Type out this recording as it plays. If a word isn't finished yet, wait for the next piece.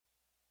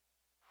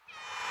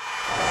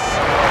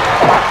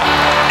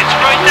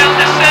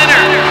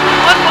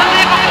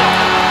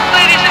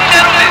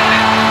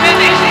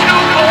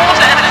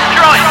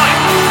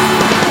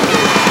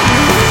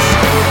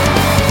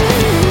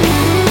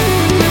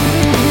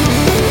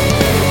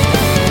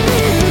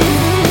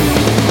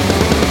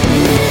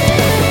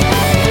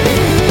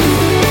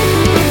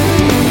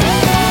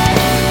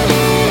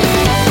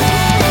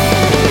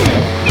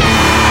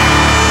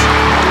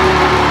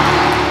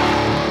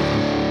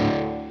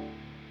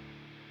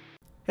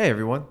Hey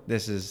everyone,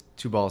 this is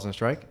Two Balls and a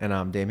Strike, and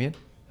I'm Damien.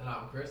 And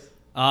I'm Chris.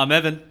 I'm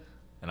Evan.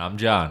 And I'm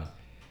John.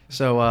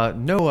 So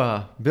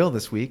no Bill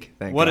this week,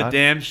 thank What God. a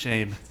damn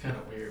shame. It's kind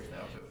of weird now.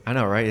 I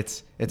know, right?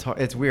 It's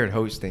weird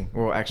hosting.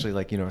 Well,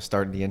 actually,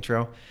 starting the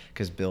intro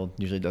because Bill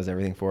usually does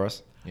everything for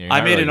us. Yeah, you're I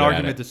not made really an good at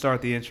argument it. to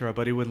start the intro,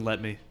 but he wouldn't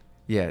let me.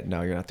 Yeah,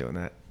 no, you're not doing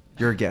that.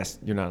 You're a guest.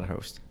 You're not a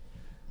host.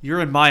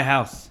 You're in my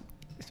house.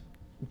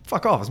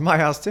 Fuck off. It's my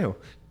house too.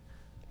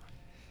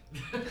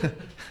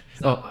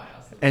 It's not my house.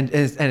 And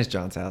it's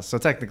John's house. So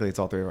technically, it's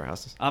all three of our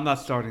houses. I'm not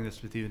starting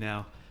this with you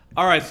now.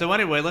 All right, so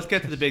anyway, let's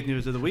get to the big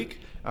news of the week.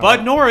 All Bud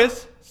right.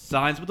 Norris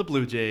signs with the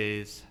Blue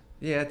Jays.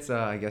 Yeah, it's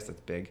I guess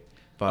that's big.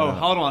 But,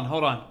 Hold on.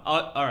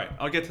 All right,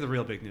 I'll get to the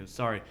real big news.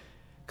 Sorry.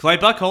 Clay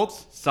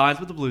Buchholz signs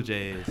with the Blue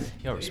Jays.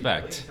 Yo,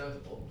 respect.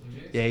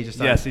 Yeah, he just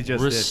Yes, he just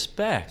did.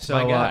 Respect, So,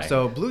 my guy.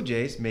 so Blue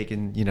Jays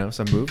making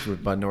some moves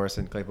with Bud Norris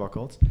and Clay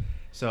Buchholz.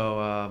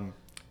 So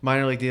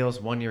minor league deals,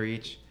 1 year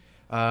each.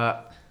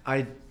 Buchholz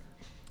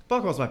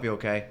might be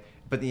okay,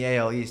 but the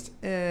AL East,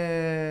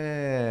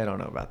 I don't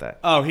know about that.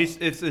 Oh,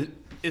 it's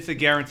a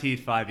guaranteed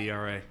 5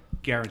 ERA.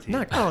 Guaranteed.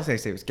 I don't say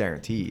it was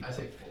guaranteed. I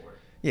say 4.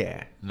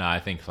 Yeah, No, I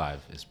think 5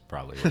 is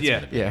probably what it's Yeah.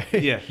 going to be. yeah,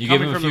 Yeah. You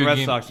give Coming him a from few, the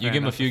Red Sox you fan,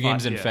 give him a that's few a five,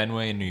 games in yeah.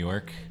 Fenway in New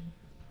York.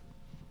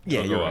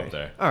 yeah. He'll You're go right. up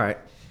there. All right,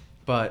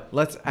 but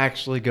let's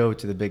actually go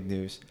to the big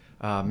news.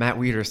 Matt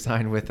Wieters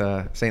signed with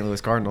St.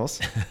 Louis Cardinals.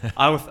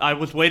 I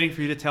was waiting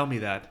for you to tell me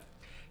that.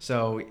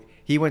 So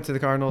he went to the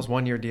Cardinals,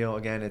 1 year deal.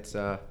 Again, it's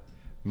a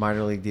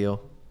minor league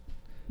deal.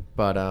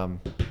 But,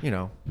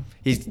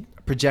 he's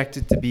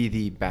projected to be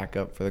the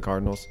backup for the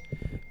Cardinals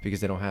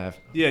because they don't have.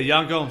 Yeah,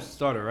 Yan Gomes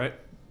starter, right?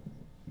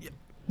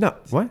 No,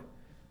 what?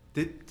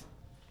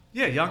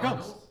 Yan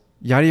Gomes.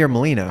 Yadier I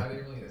Molina.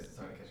 didn't really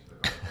necessarily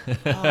catch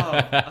the call. Oh,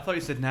 I thought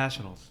you said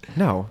Nationals.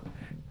 No.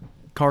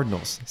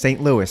 Cardinals.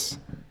 St. Louis.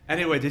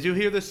 Anyway, did you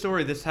hear this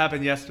story? This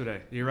happened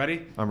yesterday. You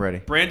ready? I'm ready.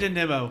 Brandon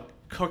Nimmo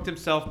cooked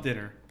himself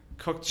dinner,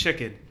 cooked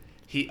chicken.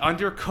 He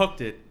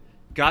undercooked it,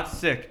 got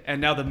sick,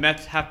 and now the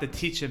Mets have to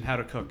teach him how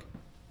to cook.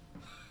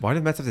 Why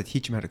did the Mets have to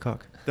teach him how to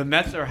cook? The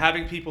Mets are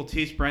having people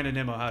teach Brandon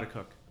Nimmo how to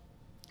cook.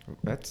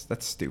 That's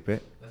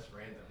stupid. That's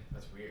random.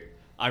 That's weird.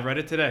 I read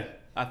it today.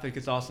 I think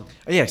it's awesome.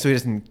 Oh, yeah, so he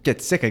doesn't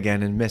get sick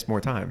again and miss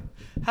more time.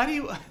 How do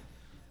you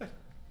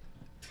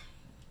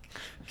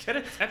get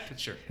a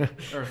temperature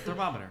or a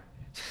thermometer?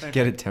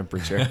 Get a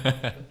temperature.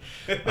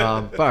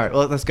 All right,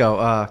 well, let's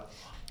go.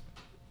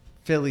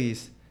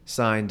 Phillies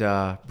signed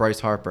Bryce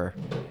Harper.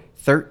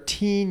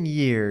 13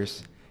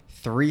 years,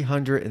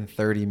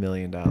 $330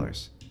 million.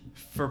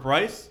 For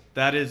Bryce,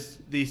 that is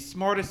the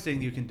smartest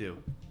thing you can do.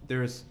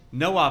 There is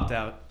no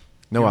opt-out.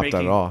 No You're opt-out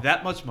making at all.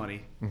 That much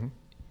money.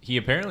 He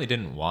apparently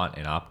didn't want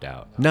an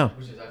opt-out. No.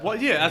 Which is actually Well,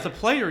 yeah, as a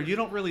player, you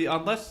don't really,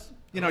 unless,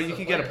 you Unless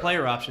can a get a player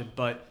player option,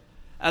 but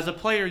as a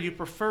player, you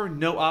prefer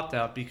no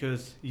opt-out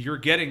because you're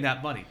getting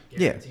that money.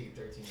 guaranteed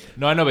 13 years.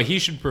 No, I know, but he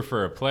should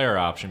prefer a player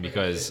option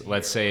because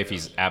let's say if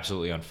he's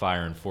absolutely on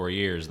fire in 4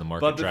 years, the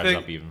market But the drives thing-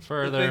 up even the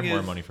further, thing more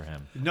is- money for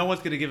him. No one's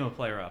going to give him a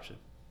player option.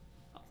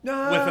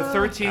 No. With a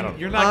 13, I don't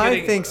you're know. not I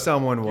getting. think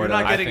someone you're would.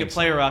 not I getting a think so.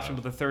 player option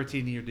with a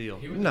 13-year deal.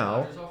 He was No.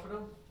 The Dodgers offered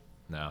him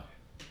No.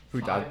 Who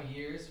 5 died?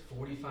 years,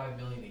 $45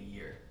 million a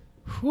year.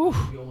 Whew.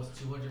 It'd be almost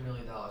 $200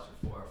 million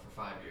for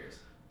 5 years.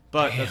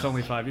 But that's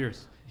only 5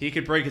 years. He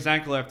could break his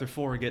ankle after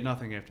 4 and get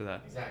nothing after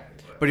that.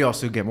 Exactly. But he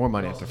also get more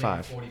money you're after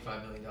also 5. making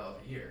 $45 million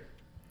a year.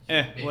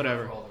 Make up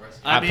Whatever. for all the rest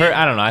of I it. mean-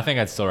 I don't know. I think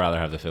I'd still rather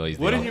have the Phillies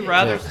deal. Wouldn't you Yeah,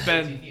 rather yeah.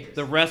 spend 13 years.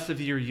 the rest of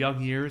your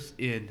young years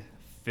in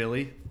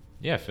Philly?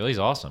 Yeah, Philly's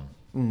awesome.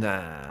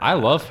 Nah. I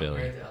love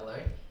Philly. Compared to LA.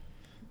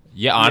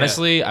 Yeah,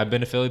 honestly, I've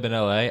been to Philly, been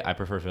to LA. I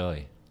prefer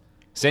Philly.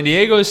 San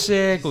Diego's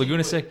sick.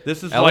 Laguna's sick.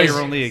 This is why LA's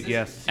you're only a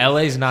guest.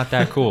 LA's not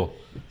that cool.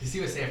 You see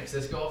what San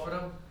Francisco offered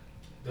him?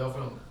 They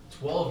offered him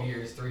 12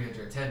 years,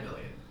 $310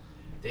 million.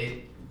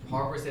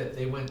 Harper said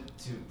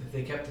if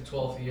they kept the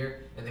 12th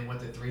year and they went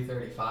to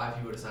 335,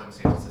 he would have signed with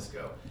San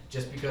Francisco.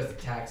 Just because the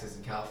taxes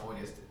in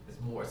California is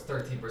more, it's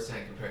 13%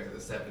 compared to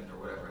the 7 or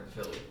whatever in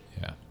Philly.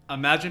 Yeah.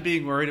 Imagine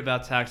being worried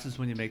about taxes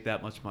when you make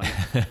that much money.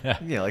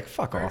 Yeah, like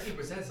fuck off.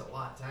 13% is a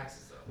lot of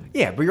taxes though.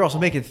 Yeah, but you're also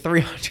making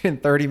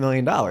 $330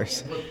 million. Yeah,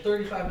 but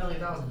 $35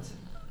 million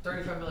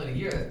a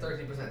year, that's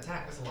 13%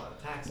 tax. That's a lot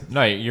of taxes.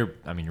 No, you're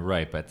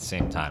right, but at the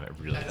same time, it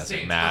really At the doesn't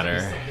same matter.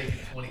 time, you're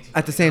still making $22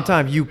 At the same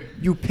time, million.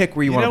 you pick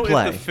where you, You want know, to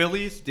play. if the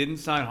Phillies didn't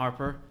sign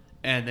Harper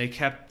and they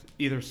kept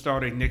either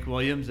starting Nick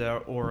Williams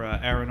or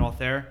Aaron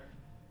Altherr,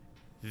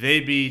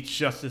 they'd be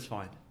just as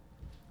fine.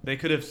 They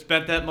could have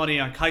spent that money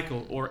on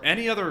Keuchel or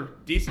any other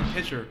decent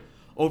pitcher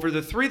over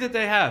the 3 that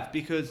they have,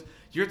 because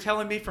you're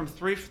telling me from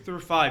 3 through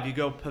 5, you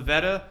go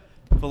Pivetta,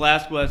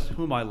 Velasquez,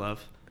 whom I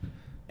love,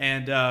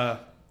 and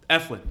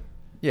Eflin.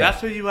 Yeah.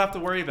 That's who you have to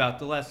worry about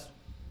the last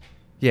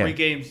yeah. 3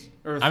 games.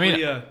 Or I mean,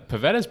 three,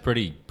 Pavetta's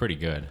pretty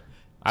good.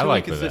 I too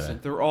like inconsistent.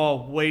 Pivetta. They're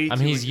all way too I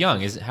mean, he's young.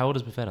 inconsistent. How old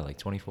is Pivetta? Like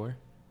 24?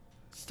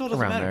 Still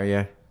doesn't Around matter. there,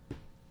 yeah.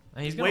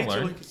 He's Way gonna too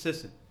learn.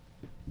 inconsistent.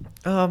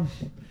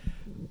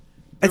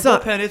 It's Their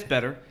not bullpen is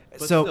better, but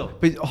so. still.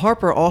 But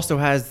Harper also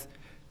has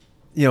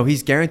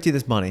he's guaranteed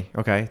this money.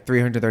 Okay,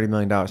 $330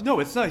 million. No,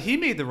 it's not. He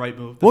made the right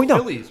move. The Well, no,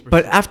 Phillies.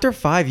 but after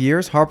 5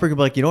 years, Harper could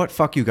be like, you know what?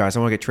 Fuck you guys. I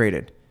want to get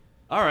traded.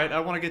 All right, I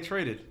want to get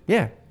traded.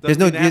 Yeah,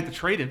 Doesn't mean they have to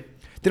trade him.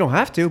 They don't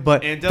have to,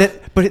 but And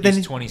then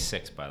He's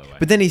 26, by the way.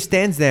 but then he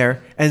stands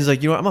there and is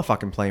like, you know what? I'm not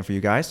fucking playing for you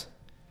guys.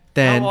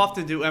 Then How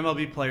often do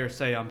MLB players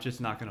say, I'm just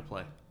not going to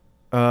play?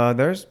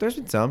 there's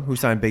been some who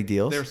signed big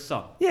deals. There's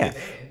some. Yeah,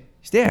 Dan,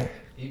 yeah,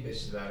 he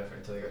bitches about it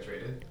until he got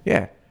traded.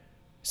 yeah.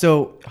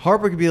 So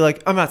Harper could be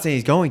like, I'm not saying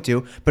he's going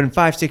to, but in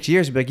 5-6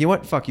 years, he'd be like, you know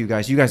what? Fuck you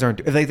guys. You guys aren't.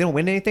 If they don't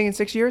win anything in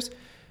 6 years,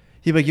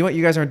 he'd be like, you know what?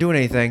 You guys aren't doing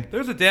anything.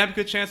 There's a damn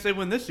good chance they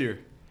win this year.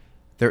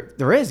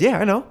 There is, yeah,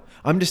 I know.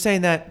 I'm just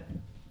saying that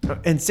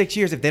in 6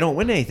 years, if they don't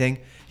win anything,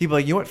 he'd be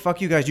like, you know what?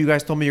 Fuck you guys. You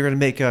guys told me you're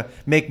gonna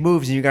make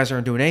moves, and you guys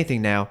aren't doing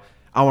anything now.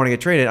 I want to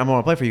get traded. I don't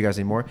want to play for you guys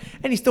anymore.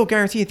 And he's still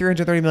guaranteed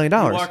 $330 million. You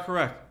are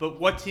correct. But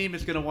what team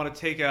is going to want to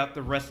take out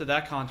the rest of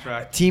that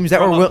contract Teams that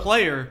from were a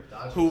player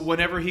who,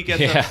 whenever he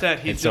gets upset,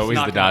 he's it's just always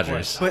not the gonna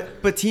Dodgers. play.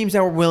 But teams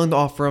that were willing to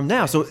offer him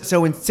now.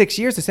 So in 6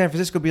 years, the San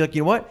Francisco will be like,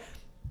 you know what?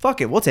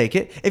 Fuck it, we'll take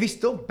it. If he's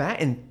still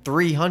batting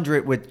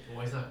 300 with,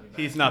 Well, he's not gonna be back.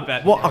 He's not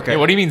batting. well, okay. Yeah,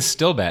 what do you mean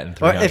still batting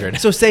Or 300?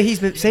 so say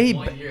he's been say he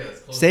 1 year, that's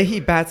close say to he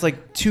it. bats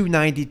like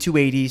 290,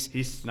 280s.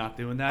 He's not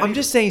doing that. I'm either.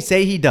 just saying,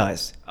 say he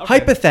does. Okay.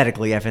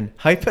 Hypothetically, Evan.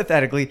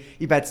 Hypothetically,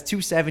 he bats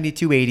 270,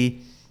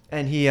 280,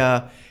 and he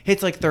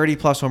hits like 30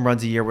 plus home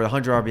runs a year with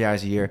 100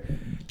 RBIs a year.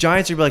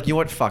 Giants would be like, you know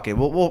what? Fuck it.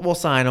 We'll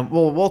sign him.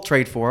 We'll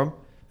trade for him.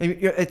 I mean,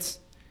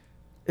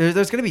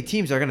 there's going to be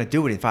teams that are going to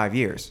do it in 5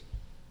 years.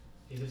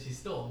 He's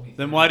still only.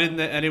 Then why didn't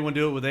anyone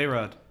do it with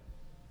A-Rod?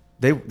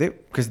 They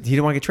because he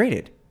didn't want to get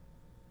traded.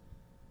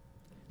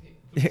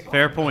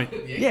 Fair point.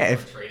 Yeah,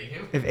 if- trading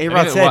him. If I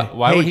A-Rod mean, said,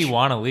 why hey, would he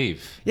want to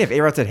leave? Yeah, if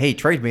A-Rod said, hey,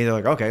 trade me, they're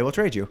like, okay, we'll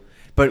trade you.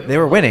 But they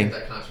were wanna winning. get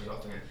that contract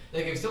off their hand.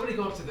 Like if somebody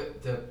go up to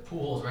the pool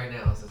holes right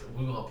now and says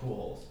we want pool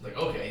holes, like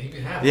okay, you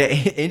can have Yeah,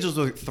 it. Angels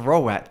will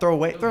throw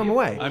him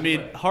away. I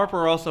mean,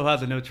 Harper also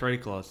has a no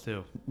trade clause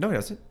too. No, he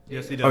doesn't.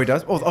 Yes, he does. Oh, he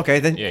does? Oh, okay,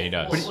 then. Yeah, he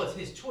does. Well, it's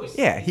his choice.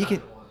 Yeah, He's he not can-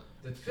 gonna want-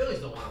 The Phillies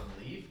don't want him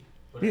to leave.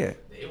 But Yeah.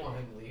 if they want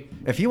him to leave.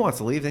 If he wants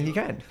to leave, then he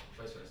can.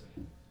 Vice versa.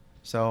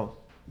 So,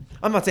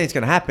 I'm not saying it's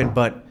going to happen,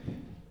 but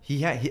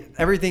he has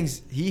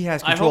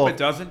I control. hope it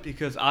doesn't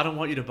because I don't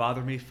want you to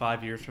bother me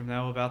 5 years from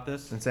now about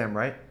this. And Sam,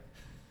 right?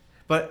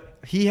 But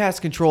he has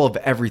control of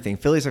everything.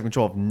 Phillies have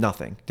control of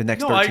nothing. The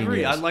next No, 13 I agree.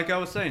 years. Like I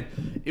was saying,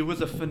 it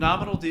was a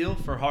phenomenal deal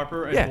for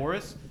Harper and Yeah.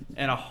 Morris,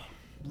 and a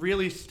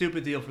really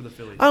stupid deal for the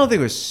Phillies. I don't think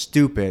it was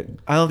stupid.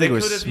 I don't They think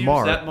it could was have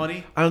smart. used that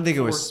money. I don't think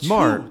it for was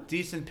smart. 2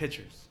 decent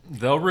pitchers.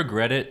 They'll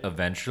regret it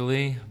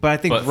eventually. But I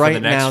think for right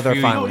the next now they're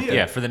few- fine with it.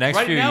 Yeah, for the next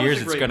Right few now is years,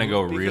 a it's great going to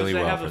go move because really they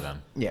well have for a-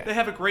 them. Yeah. They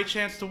have a great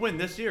chance to win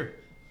this year.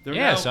 They're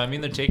Yeah, now- so I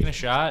mean, they're taking a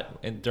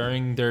shot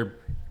during their,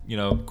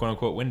 quote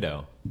unquote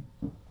window.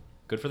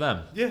 Good for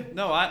them. Yeah,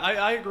 no,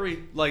 I agree.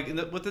 Like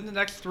within the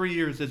next 3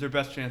 years is their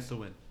best chance to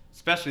win,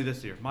 especially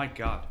this year. My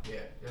God, Yeah.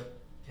 Yep.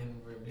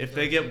 if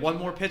they get one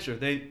more pitcher,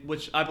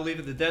 which I believe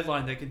at the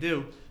deadline they can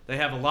do, they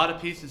have a lot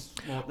of pieces.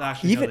 Well,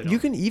 actually, no, they You don't.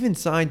 can even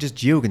sign just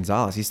Gio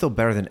Gonzalez. He's still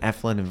better than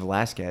Eflin and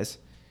Velasquez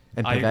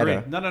and I agree.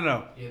 Pivetta.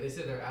 No. Yeah, they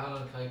said they're out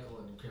on Keuchel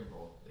and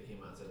Kimbrel. They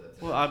came out and said that.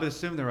 Today. Well, I would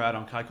assume they're out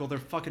on Keuchel. They're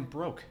fucking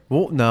broke.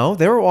 Well, no,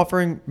 they were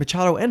offering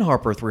Machado and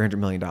Harper $300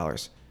 million.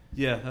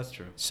 Yeah, that's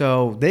true.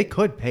 So they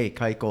could pay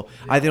Keuchel.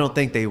 I don't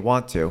think they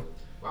want to.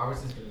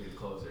 Robertson's gonna be the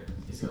closer.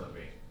 He's gonna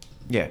be.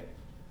 Yeah.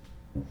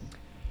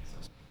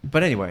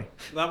 But anyway,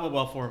 That went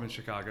well for him in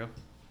Chicago.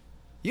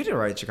 you did all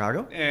right in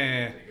Chicago.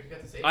 Eh. You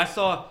got to say I that.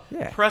 saw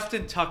Yeah.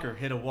 Preston Tucker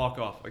hit a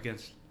walk-off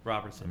against I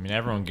Robertson. mean,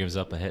 everyone gives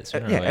up a hit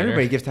sooner or Yeah, later.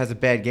 everybody has a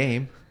bad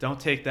game. Don't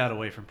take that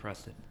away from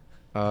Preston.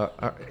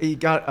 He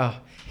got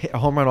a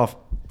home run off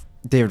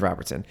David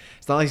Robertson.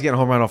 It's not like he's getting a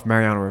home run off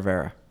Mariano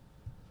Rivera.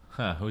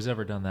 Huh, who's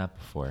ever done that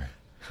before?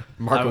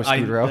 Marco I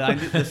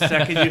Scudero. the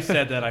second you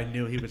said that, I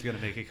knew he was going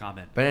to make a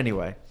comment. But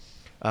anyway,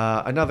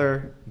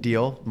 another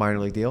deal, minor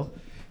league deal.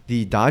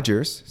 The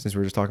Dodgers, since we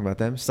were just talking about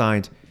them,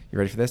 signed, you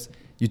ready for this?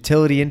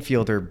 Utility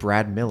infielder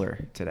Brad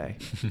Miller today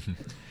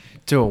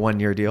to a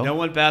 1-year deal. No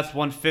one bats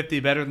 150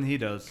 better than he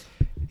does.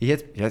 He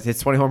hits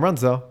 20 home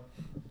runs, though.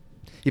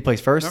 He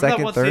plays first, Remember that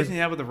second, one third. season he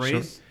had with the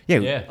Rays? Sure. Yeah,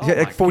 Yeah. he had Oh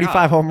like my 45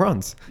 God. home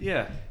runs.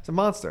 Yeah. It's a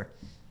monster.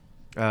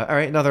 All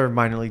right, another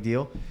minor league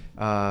deal.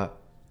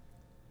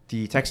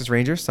 The Texas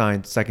Rangers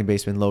signed second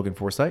baseman Logan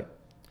Forsythe,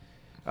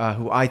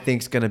 who I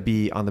think is going to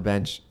be on the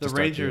bench. The to start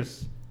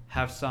Rangers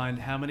have signed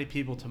how many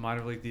people to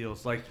minor league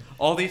deals? Like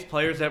all these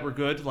players that were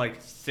good like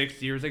 6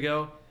 years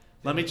ago.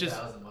 Let me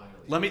 1,000 minor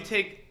league. let me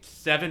take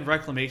 7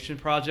 reclamation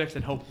projects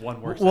and hope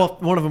one works Well,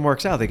 out. one of them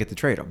works out, they get to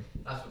trade him,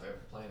 That's what they're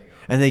planning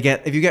on.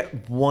 and if you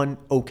get one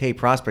okay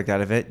prospect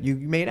out of it, you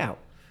made out.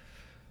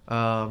 For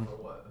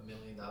what, $1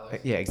 million?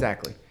 Yeah,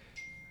 exactly.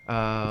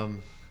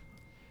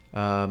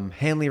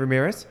 Hanley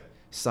Ramirez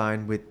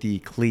signed with the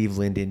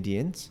Cleveland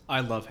Indians. I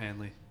love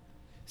Hanley.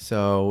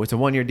 So it's a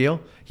 1-year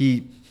deal.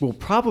 He will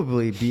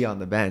probably be on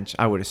the bench,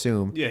 I would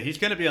assume. Yeah, he's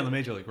going to be on the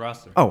major league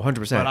roster. Oh,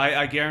 100%. But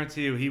I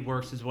guarantee you he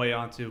works his way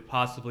onto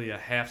possibly a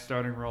half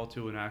starting role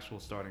to an actual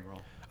starting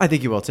role. I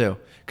think he will too,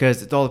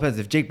 because it all depends.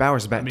 If Jake Bauers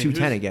is batting I mean,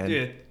 210 who's- again,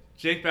 Yeah,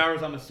 Jake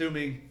Bauers, I'm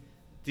assuming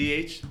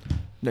DH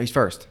No, he's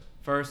first.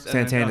 first. And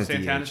Santana's then,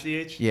 Santana's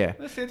DH. Yeah.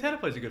 Well, Santana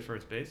plays a good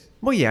first base.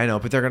 Well, yeah, I know,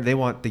 but they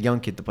want the young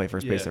kid to play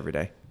first base Yeah. every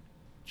day.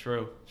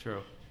 True.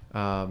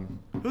 Um,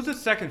 Who's at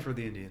second for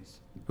the Indians?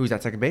 who's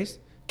at second base?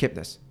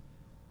 Kipnis.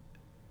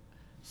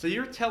 So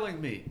you're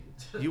telling me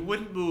you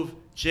wouldn't move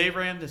J.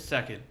 Ram to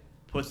second,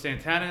 put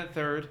Santana at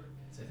third,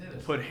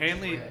 Santana's put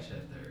Hanley. trash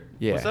at third.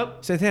 Yeah. What's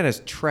up? Santana's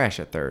trash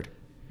at third.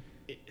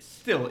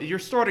 Still, you're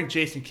starting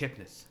Jason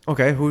Kipnis.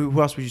 Okay,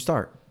 who else would you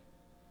start?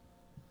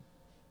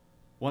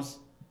 Once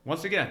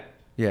again,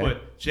 Yeah.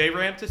 put J.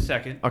 Ram to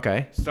second,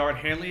 Okay. start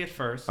Hanley at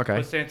first, Okay.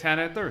 put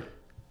Santana at third.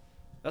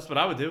 That's what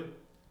I would do.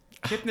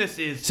 Kipnis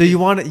is. So you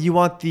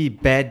want the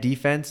bad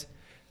defense?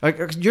 Like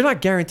you're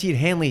not guaranteed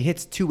Hanley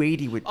hits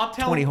 280 with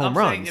 20 home I'm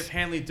runs. saying if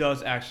Hanley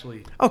does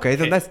actually. Okay,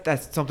 then hit.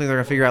 that's something they're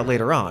gonna figure out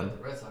later on.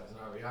 The Red Sox and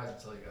RBIs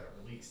until he got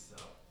released.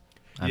 So.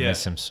 I Yeah.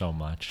 miss him so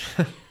much.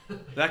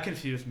 That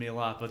confused me a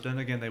lot, but then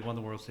again, they won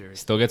the World Series.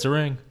 Still gets a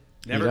ring.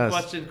 Never does.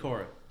 questioned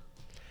Cora.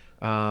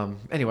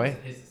 Anyway,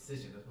 His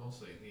decision is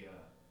mostly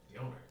the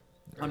owner.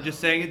 I'm just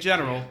saying in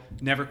general,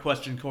 never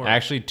questioned Cora.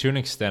 Actually, to an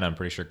extent, I'm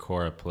pretty sure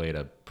Cora played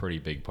a pretty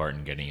big part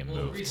in getting him Well,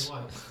 the moved. reason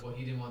why,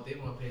 they didn't want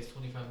to pay his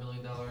 $25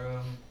 million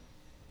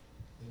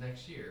the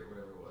next year, or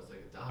whatever it was, like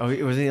a oh,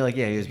 option. was he like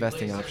he was If you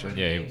vesting played option? certain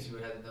Yeah, games, you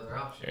would have had another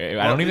option.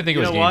 I don't even think it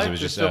was You know games. why? It was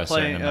They're just still a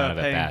certain playing, amount of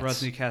paying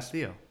at-bats. Rusney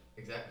Castillo.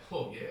 Exactly.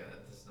 Oh yeah,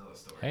 that's another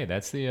story. Hey,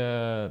 that's the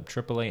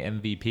AAA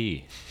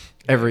MVP.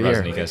 Every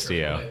year. Rusney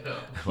Castillo. No.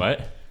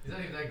 What? He's not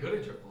even that good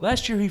at triple.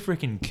 Last year he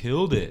freaking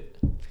killed it.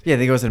 Yeah,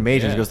 then he goes in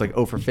majors, Yeah. goes like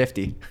 0 for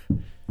 50.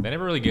 They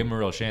never really gave him a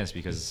real chance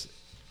because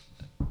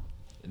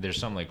there's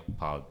some like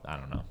I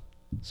don't know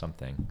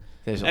something.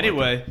 There's a lot.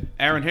 Anyway,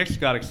 Aaron Hicks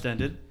got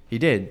extended. He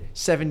did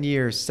 7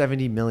 years,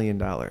 $70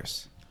 million.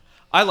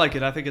 I like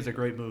it. I think it's a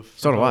great move.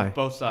 So for do I.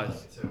 Both I like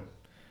sides. it too.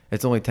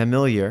 It's only 10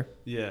 mil a year.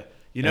 Yeah.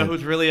 You know And-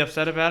 who's really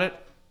upset about it?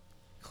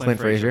 Clint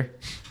Frazier.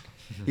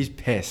 He's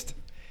pissed.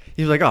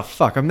 He's like, oh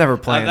fuck, I'm never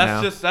playing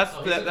now. That's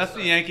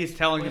the Yankees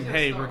telling him,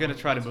 hey, we're gonna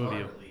try to move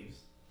you. Leaves.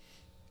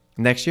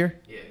 Next year?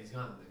 Yeah, he's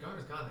gone.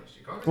 Garner's gone next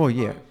year. Garner's Well,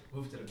 probably yeah.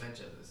 moved to the bench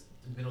at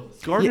the middle of the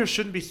season. Gardner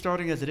shouldn't be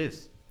starting as it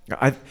is.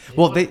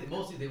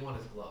 Mostly they want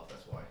his glove.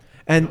 That's why.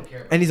 They and don't care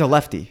about and he's a that.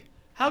 lefty.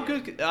 How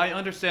good? I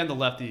understand the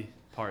lefty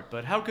part,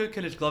 but how good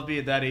can his glove be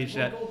at that age?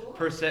 That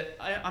per se,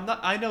 I'm not.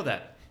 I know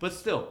that, but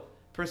still,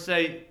 per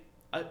se,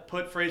 I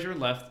put Frazier in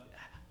left.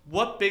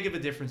 What big of a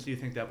difference do you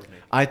think that would make?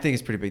 I think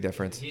it's a pretty big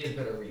difference. He has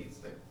better reads,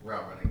 like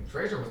route running.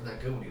 Frazier wasn't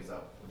that good when he was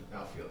out in the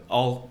outfield.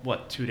 All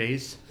 2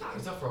 days? Nah, he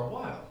was out for a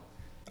while.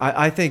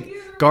 I think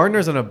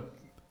Gardner's on a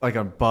like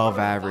above Gardner's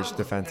average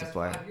phenomenal defensive the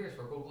player. past 5 years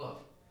for a Gold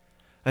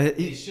Glove.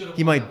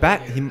 He won might that bat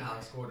one year he, and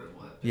Alex Gordon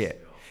won it yeah just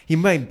ago. he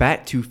might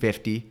bat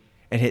 250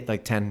 and hit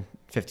like 10,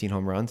 15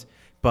 home runs,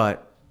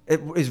 but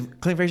is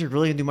Clint Frazier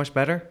really gonna do much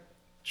better?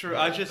 Sure.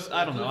 I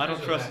don't know. I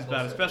don't trust his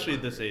bat, especially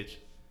at this age.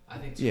 I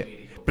think Yeah,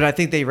 280. but I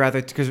think they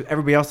rather because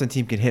everybody else on the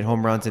team can hit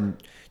home runs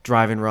and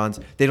drive in runs.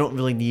 They don't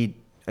really need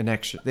an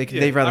extra.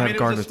 They'd rather have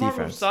Gardner's it was a smart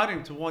move defense.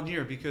 signing to 1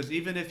 year because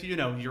even if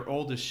you're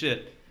old as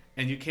shit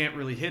and you can't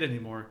really hit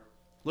anymore,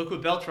 look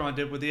what Beltran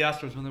did with the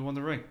Astros when they won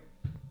the ring.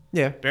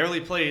 Yeah, Barely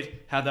played,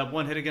 had that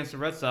one hit against the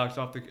Red Sox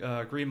off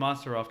the Green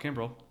Monster off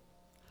Kimbrel,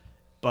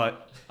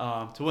 but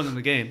to win them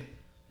the game.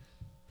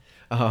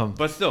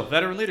 But still,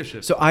 veteran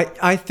leadership. so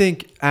I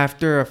think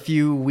after a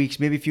few weeks,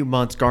 maybe a few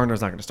months,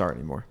 Gardner's not going to start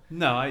anymore.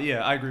 No, I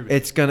agree with you.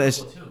 It's gonna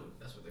Platoon.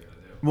 That's what they're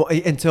gonna do.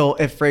 well until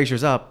if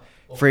Frazier's up,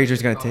 Well,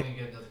 Frazier's going to probably take.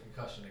 get another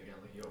concussion again,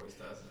 like he always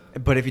does.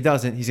 And But if he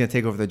doesn't, he's going to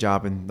take over the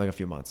job in like a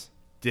few months.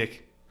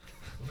 Dick.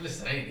 I'm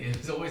just saying,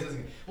 it's always.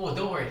 Well,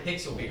 don't worry,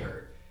 Hicks will be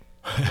hurt.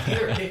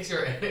 Either Hicks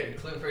or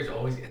Clint Frazier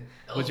always get.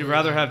 Would you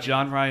rather have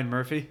John Ryan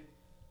Murphy?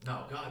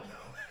 No, God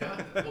no.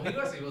 God, no. Well, he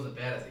actually wasn't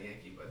bad as a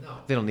Yankee, but no.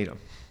 They don't need him.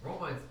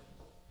 Romine's.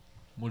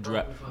 Would you,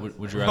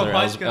 would you Well, rather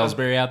mine's gonna-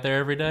 Ellsbury out there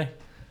every day?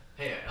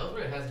 Hey,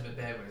 Ellsbury hasn't been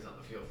bad when he's on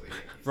the field for the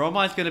Yankees.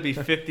 Romine's going to be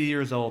 50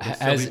 years old and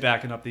still As- be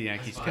backing up the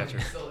Yankees That's fine. catcher.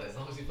 Still, as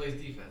long as he plays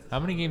defense. it's How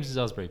many fine. games does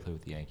Ellsbury play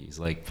with the Yankees?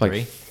 Like Like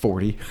 3?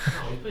 40.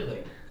 No, he played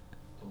like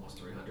almost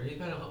 300. He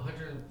played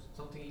 100 and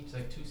something each,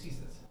 like 2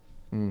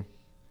 seasons.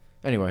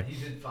 Anyway,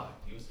 He did fine.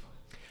 He was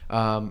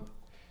fine.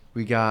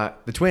 we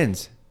got the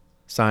Twins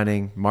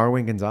signing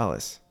Marwin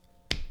Gonzalez.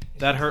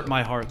 That hurt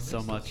my heart Makes so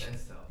no much.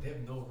 sense, though. They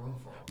have no room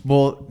for him.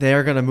 Well,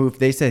 they're gonna move.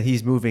 They said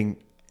he's moving.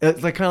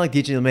 It's like kind of like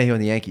DJ LeMahieu in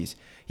the Yankees.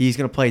 He's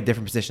gonna play a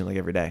different position like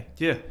every day.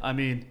 Yeah, I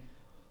mean,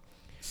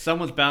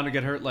 someone's bound to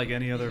get hurt like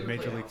any He's other gonna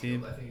major play league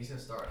outfield. team. I think he's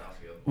gonna start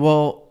outfield.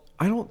 Well,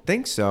 I don't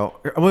think so.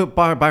 Well,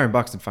 Byron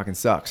Buxton fucking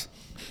sucks.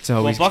 So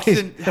Well, he's,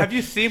 Buxton, have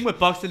you seen what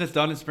Buxton has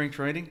done in spring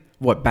training?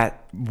 what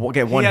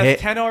get one he has hit?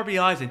 10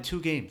 RBIs in 2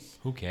 games.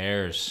 Who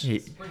cares?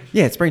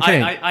 Yeah, it's spring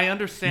training. I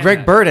understand. Greg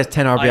that. Bird has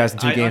 10 RBIs in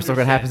 2 I games. Look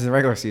what understand. happens in the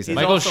regular season. He's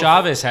Michael also-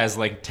 Chavez has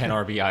like 10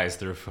 RBIs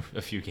through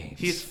a few games.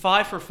 He's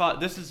 5 for 5.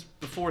 This is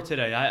before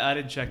today. I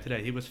didn't check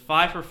today. He was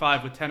 5 for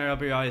 5 with 10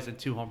 RBIs and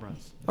 2 home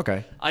runs.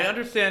 Okay. I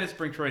understand it's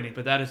spring training,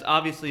 but that is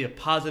obviously a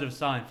positive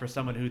sign for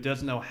someone who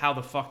doesn't know how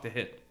the fuck to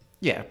hit.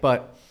 Yeah,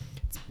 but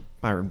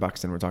Byron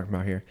Buxton we're talking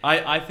about here.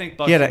 I think He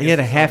Buxton had a gets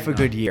the half a starting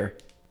good nod. year,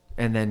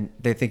 and then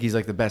they think he's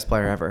like the best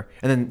player ever.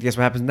 And then guess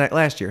what happens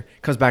last year?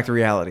 Comes back to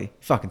reality.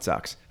 Fucking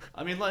sucks.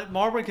 I mean, like,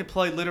 Marwin can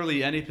play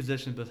literally any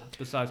position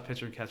besides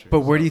pitcher and catcher.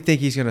 But where do you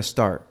think he's gonna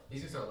start?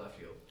 He's gonna start left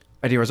field.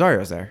 Eddie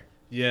Rosario's there.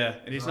 Yeah,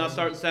 and he's not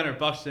starting center.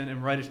 Buxton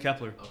and right is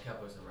Kepler. Oh,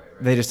 Kepler's the right.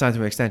 They just signed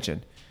him an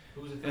extension.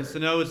 Who's the third? And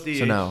Sano is DH.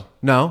 So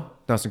no,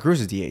 Nelson Cruz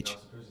is DH. Nelson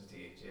Cruz is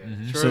DH. Yeah.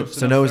 Mhm. True. So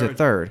Sano's at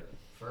third.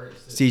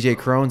 First. CJ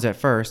Cron's at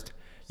first.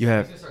 You He's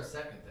have gonna start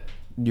second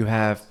then. you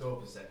have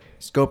Scope is second.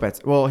 Scope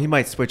at well, he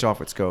might switch off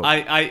with Scope.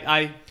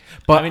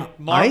 But I mean,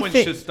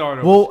 Marwin should start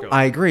over Well, Scope.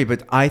 I agree,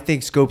 but I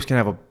think Scopes can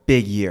have a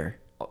big year.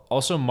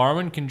 Also,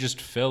 Marwin can just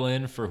fill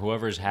in for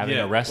whoever's having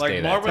Yeah, a rest like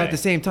day Marwin- that At day. the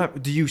same time,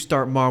 do you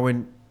start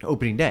Marwin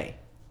opening day?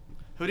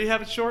 Who do you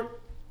have at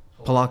short?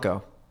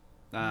 Polanco.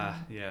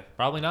 Yeah.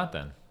 Probably not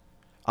then.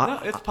 No,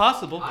 it's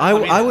possible.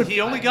 I would- He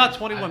only got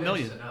 21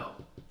 million.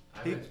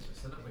 Miguel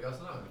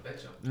Sano,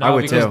 bench him. No, I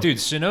would because too. dude,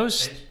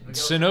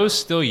 Sano's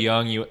still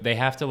young. They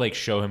have to like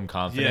show him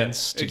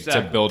confidence Yeah, to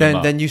exactly. build him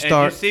up. Then you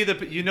And start.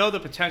 you know the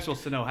potential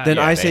Sano has. Then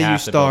Yeah, I they say you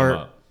have to build him start.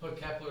 up.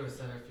 Put Kepler to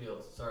center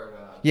field. Start.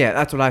 Yeah,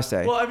 that's what I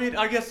say. Well, I mean,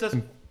 I guess that's.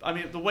 I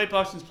mean, the way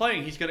Buxton's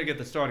playing, he's going to get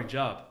the starting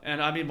job.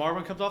 And I mean,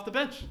 Marwin comes off the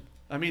bench.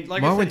 I mean,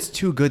 like Marwin's I said,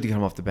 too good to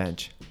come off the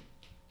bench.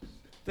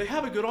 they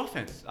have a good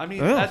offense. I mean,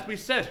 Yeah. as we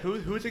said, who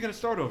is it going to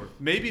start over?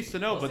 Maybe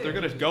Sano, but they're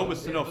going to go with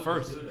Sano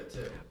first.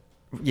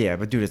 Yeah,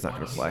 but dude is not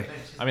going to play.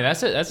 I mean,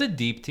 that's a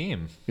deep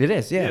team. It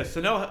is, yeah.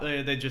 Sano,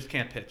 they just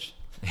can't pitch.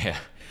 Yeah.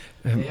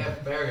 They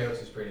have Barrios,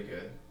 who's pretty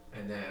good,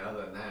 and then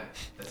other than that,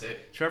 that's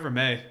it. Trevor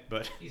May,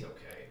 but He's okay.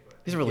 But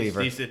He's a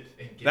reliever. he's decent.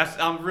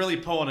 I'm really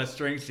pulling his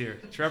strings here.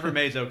 Trevor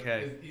May's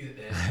okay. he's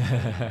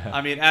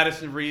I mean,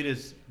 Addison Reed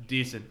is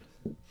decent.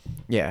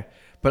 Yeah,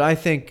 but I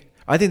think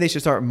they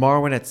should start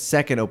Marwin at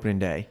second opening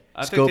day.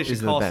 I think Scope they should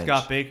is the call bench.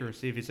 Scott Baker,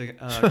 see if he's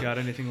got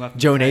anything left. in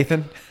Joe the tank.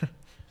 Nathan.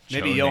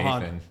 Maybe Joe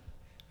Johan. Nathan.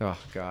 Oh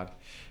God.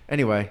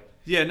 Anyway,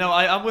 Yeah, no,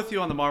 I'm with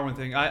you on the Marwin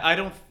thing. I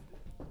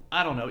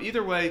don't know.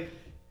 Either way,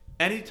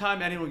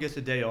 anytime anyone gets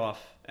a day off,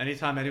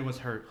 anytime anyone's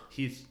hurt,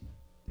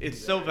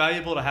 it's so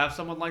valuable to have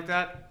someone like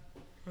that.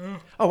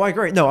 oh, I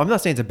agree. No, I'm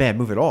not saying it's a bad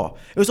move at all.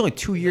 It was only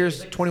 2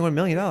 years, $21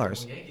 million.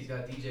 Yankees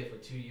got DJ for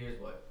 2 years.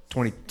 What?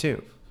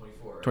 22.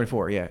 24. Right?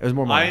 24. Yeah, it was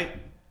more money.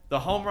 The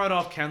home run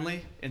off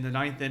Kenley in the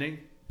 9th inning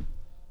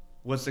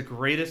was the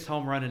greatest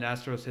home run in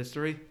Astros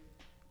history,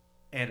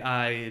 and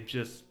I am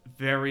just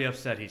very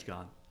upset he's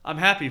gone. I'm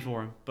happy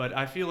for him, but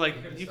I feel like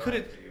He you could've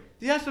couldn't. started for you.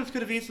 The Astros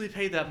could have easily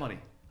paid that money.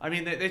 I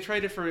mean, they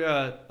traded for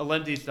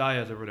Alendis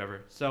Diaz or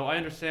whatever, so I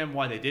understand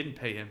why they didn't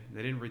pay him.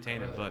 They didn't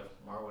retain him, but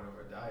Marwin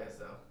over Diaz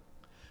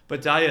though.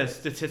 Diaz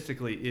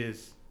statistically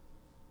is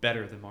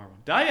better than Marwin.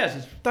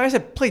 Diaz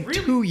had played Really?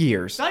 2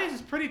 years.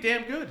 is pretty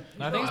damn good.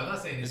 I think I'm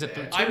not saying he's is it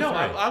bad. I know. Two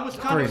or three? I was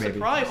kind of Three, maybe.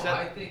 surprised No,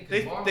 I that think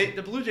they, 'cause Marwin-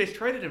 the Blue Jays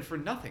traded him for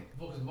nothing.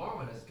 Well, because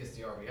Marwin gets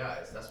the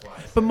RBIs. That's why.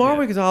 But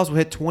Marwin Gonzalez will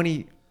hit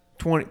 20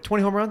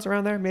 home runs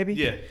around there, maybe?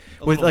 Yeah,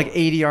 a With little like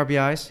 80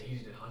 RBIs. He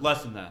did 100.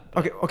 less than that.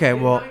 Okay,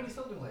 well, 90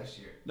 something last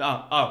year.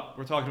 No,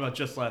 we're talking about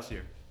just last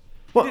year.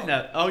 Well-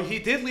 He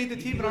did lead the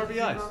team in RBIs.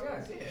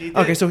 Yeah. He did.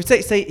 okay, so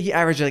say he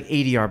averaged like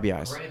 80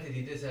 RBIs. Granted,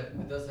 he does have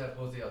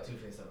Jose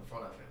Altuve in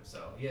front of him, so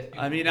he has.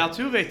 I mean,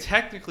 Altuve,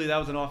 technically, that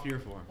was an off year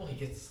for him. Well, he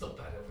gets still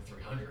batted over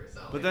 300.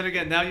 So But then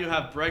again, now you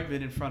have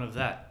Bregman in front of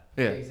that.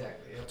 yeah, Yeah.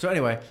 exactly. Yeah. So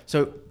anyway,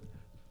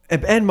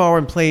 and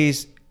Marwin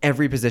plays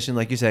every position,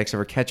 like you said, except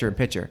for catcher and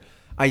pitcher.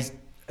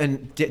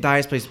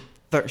 Diaz plays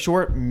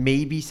short,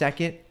 maybe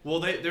second. Well,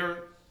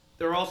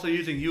 they're also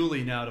using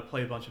Yuli now to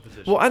play a bunch of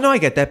positions. Well, I know I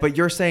get that, but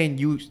you're saying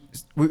who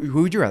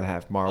would you rather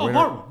have, Marwin? Oh, or-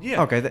 Marwin,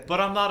 yeah. Okay. But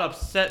I'm not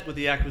upset with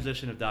the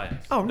acquisition of Diaz.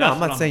 Oh no, That's I'm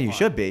what not saying you implying.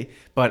 should be,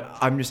 but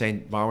I'm just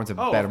saying Marwin's a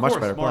Oh, better, of much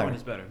course, better Marwin player.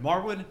 is better.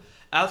 Marwin,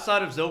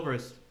 outside of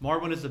Zobrist,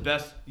 Marwin is the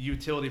best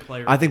utility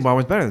player. I think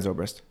Marwin's better than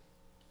Zobrist.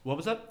 What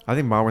was that? I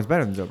think Marwin's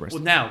better than Zobrist.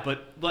 Well, now, but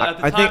at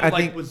the I time, think-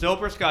 like when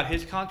Zobrist got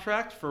his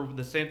contract for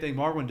the same thing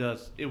Marwin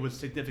does, it was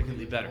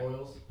significantly better.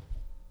 Royals.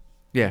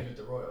 Yeah. With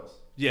the Royals.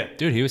 Yeah,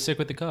 Dude, he was sick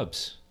with the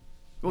Cubs.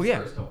 Well, yeah,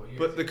 First couple years.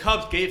 but the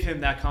Cubs gave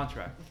him that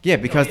contract. yeah,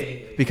 because yeah.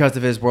 because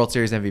of his World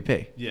Series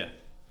MVP. Yeah.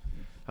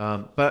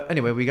 But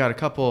anyway, we got a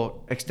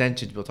couple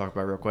extensions we'll talk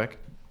about real quick.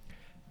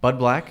 Bud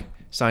Black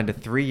signed a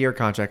 3-year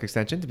contract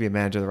extension to be a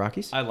manager of the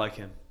Rockies. I like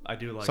him. I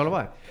do like So him. do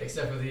I.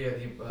 Except for the year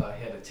he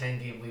had a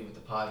 10-game lead with the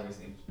Padres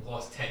and he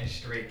lost 10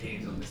 straight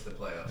games and missed the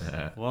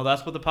playoffs. Well,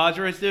 that's what the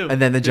Padres do.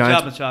 And then the Good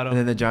Giants, job, Machado. and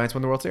then the Giants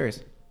won the World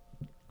Series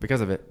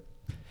because of it.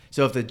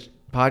 So if the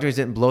Padres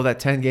didn't blow that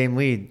 10-game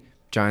lead,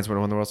 Giants would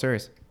have won the World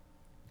Series.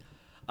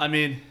 I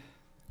mean,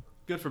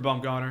 good for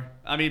Bumgarner.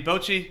 I mean,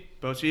 Bochy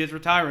is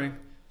retiring.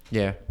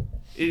 Yeah.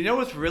 You know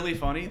what's really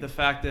funny? The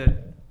fact that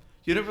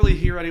you don't really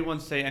hear anyone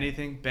say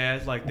anything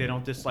bad, like they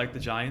don't dislike the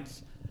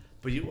Giants,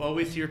 but you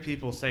always hear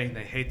people saying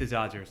they hate the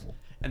Dodgers.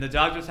 And the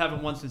Dodgers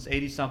haven't won since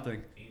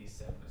 80-something,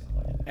 87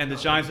 or something. and the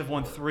Giants have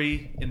won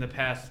 3 in the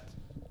past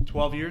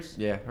 12 years.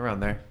 Yeah, around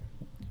there.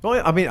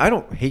 Well, I mean, I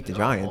don't hate the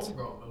Giants.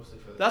 Homegrown mostly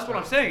for the That's what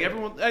I'm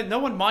Giants. saying. No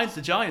one minds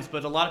the Giants,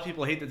 but a lot of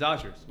people hate the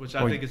Dodgers, which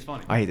I Well, think is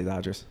funny. I hate the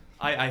Dodgers.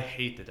 I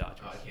hate the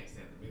Dodgers. Oh, I can't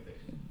stand them either.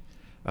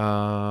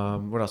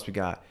 What else we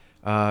got?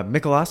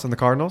 Mikolas on the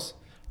Cardinals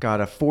got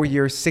a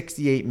 4-year,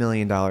 $68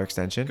 million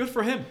extension. Good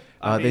for him.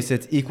 They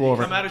said it's equal You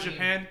over. come out of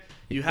Japan,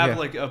 you have Yeah.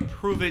 like a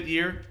prove-it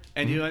year,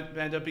 and you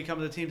end up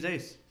becoming the team's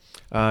ace.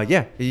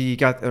 Yeah, he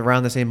got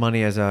around the same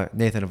money as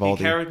Nathan He Eovaldi.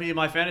 carried me in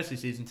my fantasy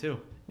season too,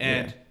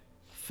 and Yeah.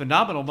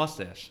 phenomenal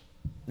mustache.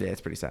 Yeah,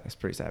 it's pretty sad. It's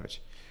pretty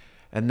savage.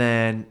 And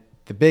then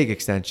the big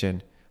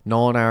extension,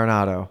 Nolan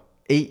Arenado,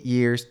 8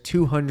 years,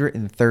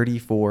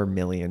 $234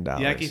 million.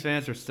 Yankee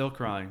fans are still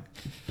crying.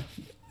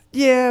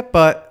 Yeah,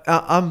 but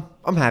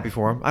I'm happy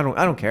for him. I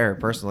don't care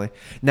personally.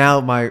 Now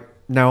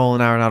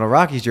Nolan Arenado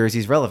Rockies jersey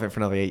is relevant for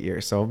another 8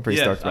 years, so I'm pretty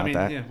stoked about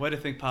that. Yeah, way to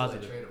think Until they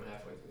positive. trade him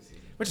halfway through the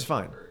season. Which is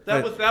fine.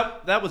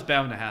 That was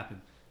bound to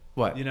happen.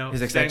 What? You know, his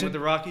staying extension? with the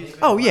Rockies.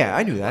 Oh, yeah,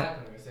 I knew that. What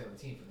happened? They're gonna stay on the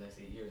team for the next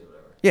 8 years or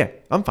whatever. Yeah,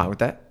 I'm fine with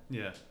that.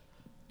 Yeah.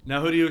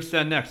 Now, who do you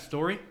extend next?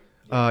 Story?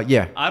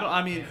 Yeah.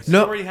 I mean,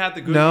 No, Story had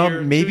the good no, year.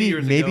 2 maybe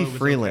years maybe ago, it was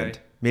Freeland. okay.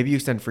 Maybe you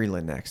extend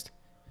Freeland next,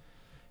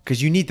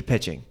 because you need the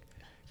pitching.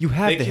 You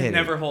have They the can hitting.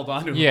 never hold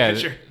on to Yeah, a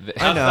pitcher. th-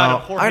 I know, outside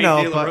of Jorge I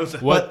know, De La but- Rosa.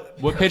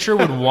 What pitcher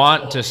would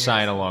want to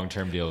sign a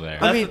long-term deal there? I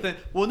That's mean- the thing.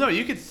 Well, no,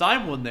 you could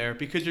sign one there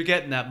because you're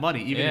getting that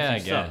money, even Yeah, I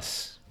if you suck.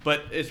 guess.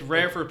 But it's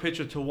rare for a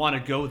pitcher to want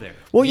to go there.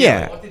 Well,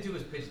 yeah, What they do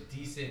is pitch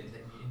decent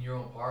in your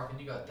own park, and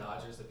you got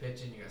Dodgers to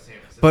pitch in, you got San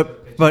Francisco to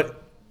pitch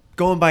but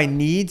going by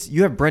needs,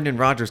 you have Brendan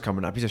Rodgers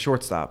coming up. He's a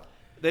shortstop.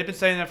 They've been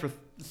saying that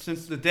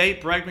since the day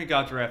Bregman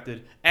got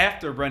drafted.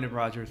 After Brendan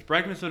Rodgers,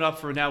 Bregman's been up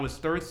for now his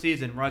 3rd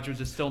season. Rodgers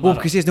is still not. Well, up.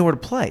 because he has nowhere to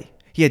play.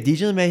 He had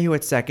DJ LeMahieu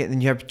at second,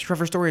 and you have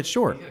Trevor Story at in.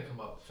 short. He's gonna come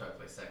up and try to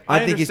play second. I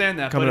think he's understand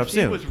that, coming but up if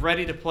soon. he was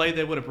ready to play,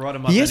 they would have brought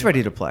him up. He is anyway.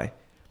 ready to play.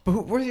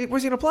 But where's he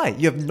going to play?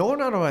 You have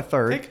Nolan at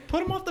third.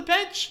 Put him off the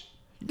bench.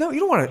 No,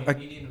 you don't want You to.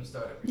 need him to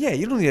start every Yeah,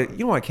 you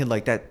don't want a kid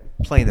like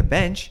that playing the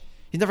bench.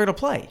 He's never going to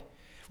play.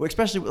 Well,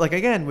 especially like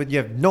again when you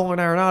have Nolan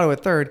Arenado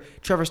at third,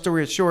 Trevor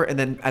Story at short, and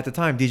then at the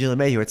time DJ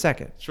LeMahieu at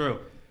second. True.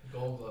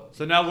 Gold Glove.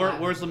 So now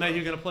where's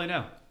LeMahieu going to play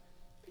now?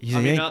 He's I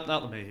a mean, Yankee.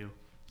 not LeMahieu.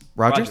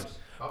 Rodgers.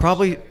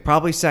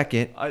 Probably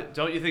second.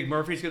 Don't you think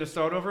Murphy's going to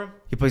start over him?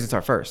 He plays in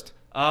start first.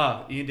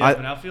 Ian Davis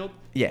in outfield?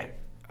 Yeah,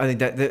 I think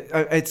that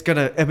it's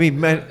gonna. I mean,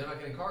 They're man, not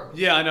getting Cargo.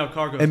 Yeah, I know.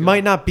 Cargo. it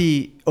might not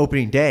be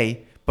opening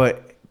day,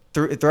 but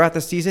throughout the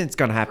season, it's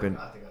gonna happen.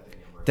 I think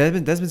Murphy.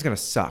 Desmond's gonna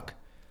suck.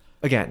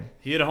 Again,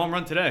 He hit a home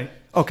run today.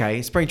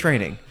 okay, spring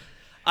training.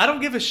 I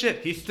don't give a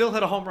shit. He still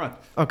hit a home run.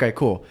 Okay,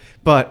 cool.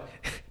 But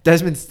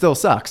Desmond still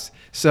sucks.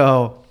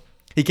 So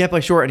he can't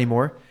play short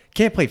anymore.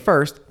 Can't play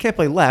first. Can't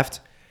play left.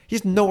 He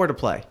has nowhere to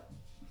play.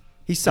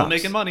 He Still sucks.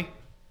 making money.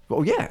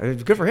 Well, yeah,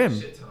 it's good for him.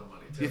 Shit ton of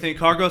money Do too. you think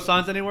Cargo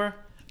signs anywhere?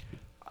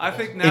 I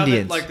think now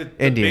Indians. that like the big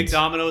Indians.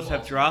 dominoes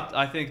have dropped,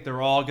 I think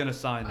they're all gonna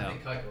sign I now.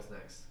 think Keuchel's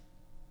next.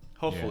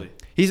 Hopefully.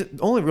 He's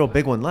the only real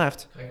big one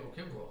left.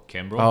 Kimbrel.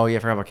 Kimbrel? Oh, yeah, I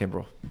forgot about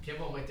Kimbrel.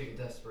 Kimbrel might take a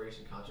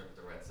desperation contract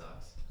with the Red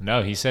Sox.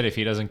 No, he said if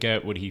he doesn't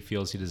get what he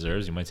feels he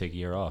deserves, he might take a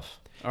year off.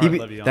 All He'd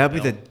right, be- Le'Veon that'd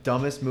be Bell. the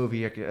dumbest move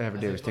he could ever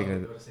do. I Is think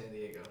taking Buck would a, go to San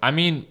Diego. I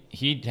mean,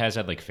 he has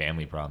had like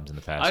family problems in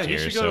the past He year.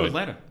 should go so to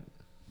Atlanta.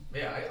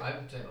 Yeah, I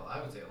would say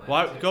Atlanta.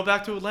 Why too. go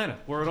back to Atlanta,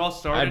 where it all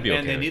started, I'd be okay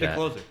and they with need that. a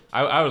closer.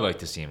 I would like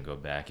to see him go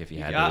back if he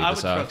had to leave I the would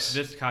Sox.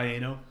 trust Vince Cayeno, I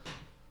know.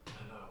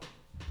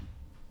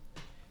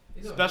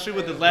 You know, especially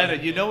with yeah, Atlanta.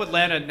 You know,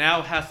 Atlanta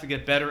now has to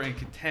get better and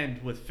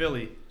contend with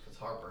Philly. It's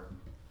Harper.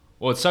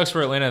 Well, it sucks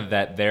for Atlanta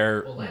that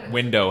their Well, Atlanta's-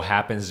 window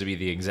happens to be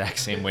the exact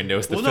same window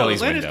as the Well, no,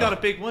 Phillies Atlanta's window. got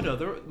a big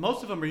window.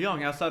 Most of them are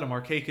young, outside of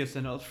Markakis,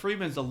 and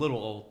Freeman's a little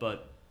old,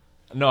 but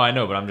No, I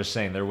know, but I'm just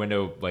saying their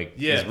window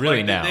yeah, is really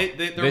like, now.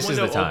 Their This is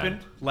window the time.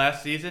 opened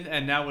last season,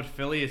 and now with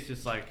Philly, it's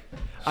just like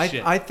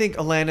shit. I think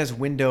Atlanta's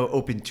window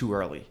opened too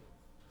early.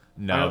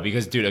 No,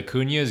 because dude,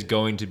 Acuna is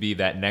going to be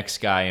that next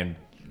guy, and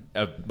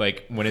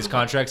like when his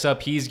contract's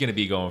up, he's going to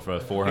be going for a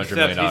 $400 Except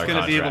million he's contract.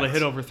 going to be able to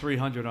hit over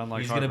 300 on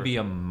like He's Harper. going to be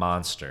a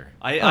monster.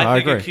 I I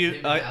think agree. acute.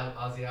 Him and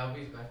Ozzy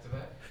Albies back to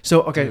back.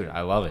 So, okay. Dude,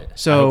 I love it. I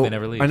So hope they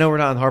never leave. I know we're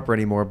not on Harper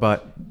anymore,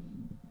 but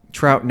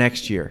Trout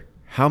next year.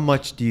 How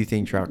much do you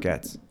think Trout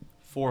gets?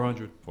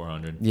 400.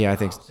 400. Yeah, I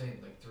think I'm saying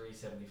like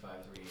 375,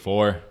 380.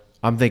 4.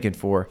 I'm thinking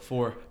 4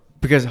 4,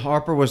 because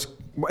Harper was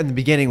in the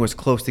beginning was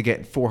close to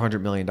getting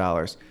 $400 million.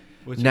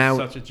 which Now- is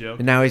such a joke.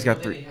 And now he's Well,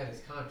 got then 3. he had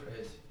his contract,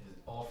 his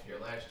off year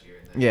last year.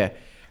 And then, Yeah,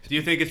 Do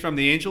you think it's from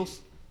the Angels?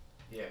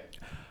 Yeah.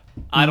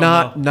 I don't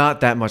not know.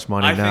 not that much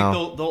money I now.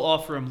 think they'll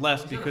offer him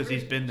less He's not a because free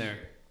he's agent been this there.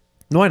 year.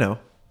 No, I know,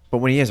 but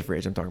when he is a free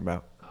agent, I'm talking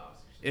about. Oh,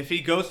 If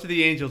he goes to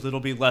the Angels, it'll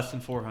be less than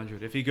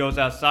 400. If he goes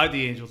outside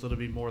the Angels, it'll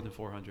be more than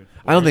 400.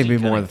 I don't think is it'd he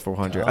be more gonna than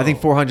 400. go? I think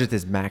 400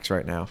 is max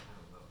right now. I don't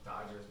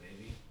know. Dodgers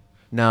maybe.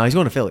 No, he's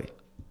going to Philly.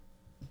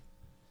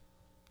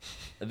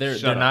 They're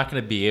Shut up. not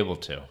going to be able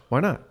to. Why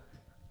not?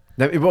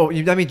 That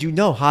means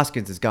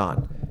Hoskins is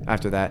gone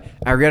after that.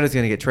 Arrieta's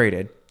going to get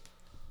traded.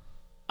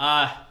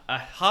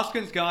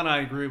 Hoskins gone,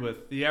 I agree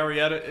with. The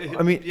Arrieta.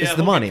 I mean, yeah, it's the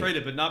he'll money. Get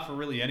traded, but not for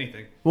really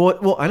anything.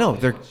 Well, I know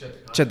they're want to shed the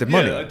contract. shed the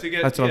money. to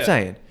get- That's what I'm yeah.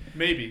 saying.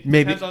 Maybe.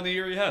 Maybe- Depends on the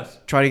year he has.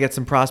 Try to get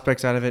some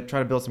prospects out of it. Try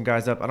to build some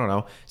guys up. I don't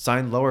know.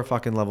 Sign lower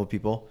fucking level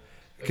people.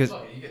 Like, Because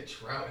fuck it, you get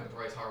Trout and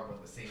Bryce Harper on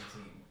the same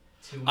team.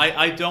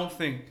 I don't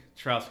think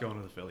Trout's going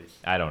to the Phillies.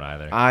 I don't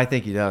either. I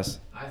think he does.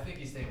 I think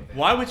he's staying with them.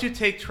 Why would you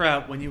take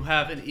Trout when you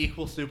have an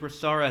equal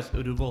superstar as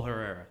Odubel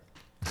Herrera?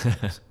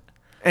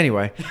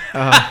 Anyway,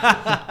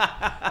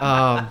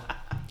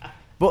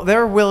 well,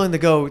 they're willing to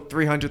go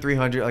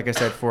 300, like I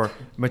said, for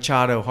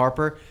Machado,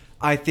 Harper.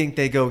 I think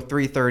they go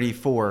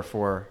 334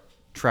 for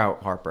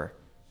Trout, Harper.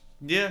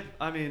 Yeah,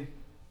 I mean,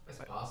 That's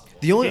possible.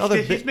 The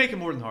only he's making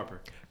more than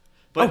Harper.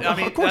 But, I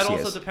mean, of course that he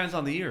also is. depends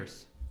on the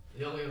years.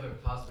 The only other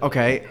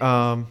possibility.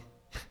 Okay,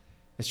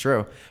 it's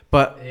true,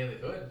 but Yeah, they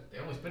could.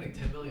 They're only spending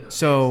 $10 million. On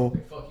So,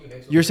 Hicks. Like, fuck you,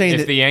 Hicks. you're saying If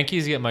that, the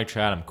Yankees get Mike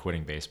Trout, I'm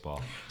quitting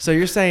baseball. so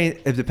you're saying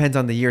it depends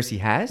on the years he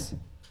has,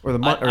 or the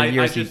month, or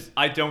years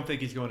I don't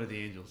think he's going to the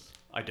Angels.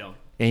 I don't.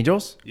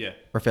 Angels Yeah.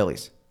 or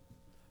Phillies.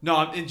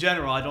 No, in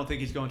general, I don't think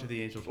he's going to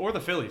the Angels or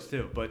the Phillies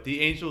too. But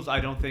the Angels, I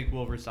don't think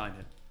will resign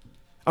him.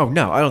 Oh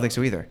no, I don't think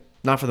so either.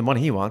 Not for the money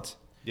he wants.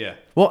 Yeah.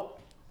 Well,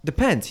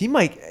 depends. He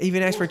might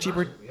even ask for a Full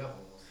cheaper. contract, yeah,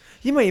 almost.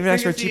 He might even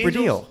ask for a Thing is, the cheaper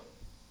Angels- deal.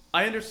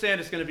 I understand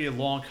it's going to be a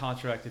long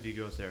contract if he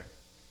goes there.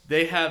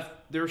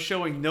 They're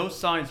showing no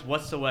signs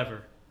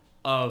whatsoever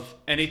of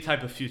any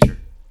type of future.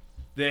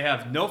 They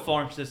have no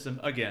farm system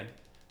again.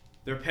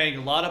 They're paying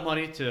a lot of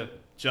money to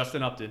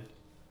Justin Upton.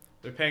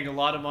 They're paying a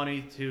lot of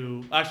money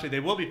to they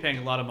will be paying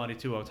a lot of money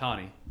to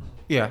Ohtani.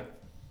 Yeah.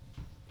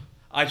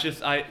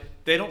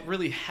 They don't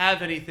really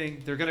have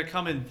anything. They're going to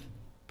come in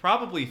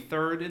probably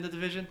third in the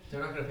division.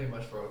 They're not going to pay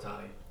much for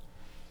Ohtani.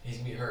 He's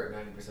going to be hurt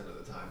 90%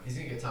 of the time. He's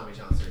going to get Tommy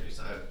John surgery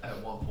at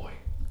one point.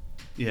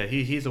 Yeah,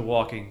 he's a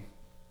walking.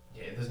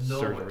 Yeah, there's no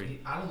Surgery.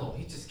 I don't know.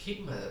 He just keep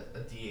him at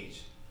a DH.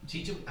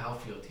 Teach him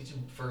outfield. Teach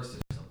him first or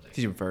something.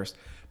 Teach him first.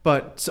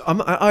 But so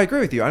I agree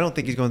with you. I don't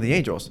think he's going to the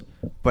Angels,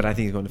 but I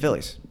think he's going to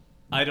Phillies.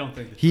 I don't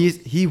think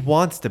He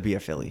wants to be a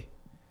Philly.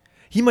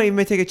 He might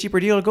even take a cheaper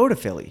deal to go to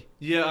Philly.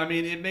 Yeah, I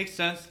mean it makes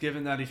sense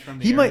given that he's from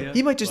the He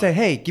area. might just say,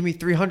 "Hey, give me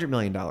 $300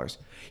 million."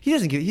 He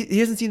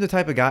doesn't seem the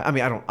type of guy. I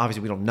mean,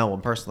 obviously we don't know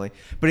him personally,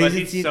 but he doesn't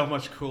he's seem, so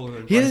much cooler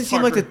than he doesn't Bryce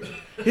seem like Harper.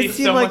 the. He He's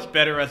seem so like much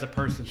better as a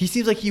person. he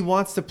seems like he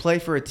wants to play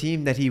for a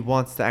team that he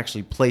wants to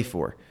actually play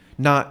for.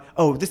 Not,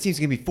 oh, this team's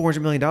gonna be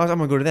 $400 million. I'm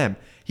gonna go to them.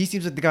 He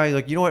seems like the guy who's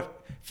like, you know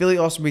what? Philly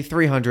offered me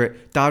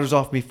 300. Dodgers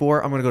offered me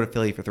 4. I'm gonna go to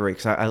Philly for 3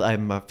 because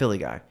I'm a Philly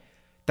guy.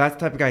 That's the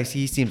type of guy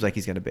he seems like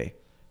he's gonna be.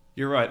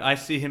 You're right. I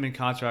see him in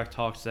contract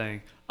talks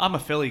saying, "I'm a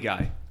Philly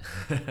guy."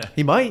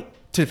 He might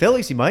to the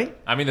Phillies. He might.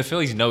 I mean, the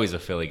Phillies know he's a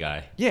Philly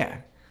guy. Yeah.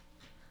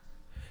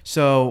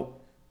 So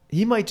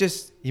he might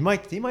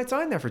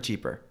sign there for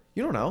cheaper.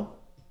 You don't know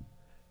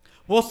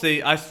We'll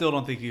see. I still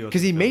don't think he goes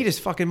because to he the made Phillies. his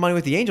fucking money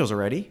with the Angels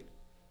already.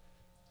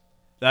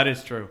 That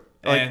is true.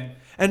 Like,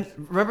 and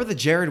remember the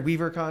Jared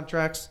Weaver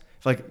contracts?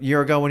 Like a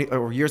year ago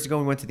or years ago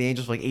when he went to the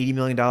Angels for like $80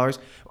 million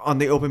on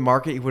the open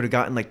market, he would have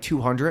gotten like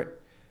 200.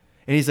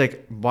 And he's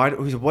like,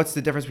 what's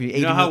the difference between 80?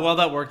 You know how well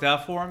that worked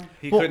out for him?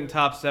 He couldn't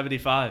top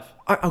 75.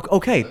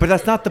 Okay, but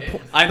that's not the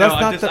point. I know.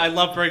 That's I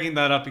love breaking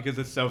that up because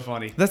it's so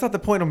funny. That's not the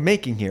point I'm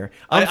making here.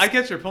 I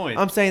get your point.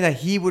 I'm saying that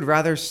he would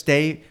rather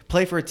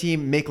play for a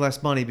team, make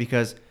less money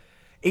because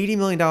 $80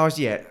 million,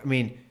 yeah. I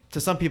mean,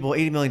 to some people,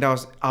 $80 million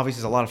obviously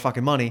is a lot of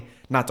fucking money.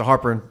 Not to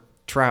Harper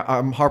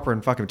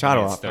and fucking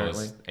Machado, Still,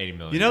 apparently. it's $80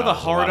 million. You know the is a lot of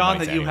hard on money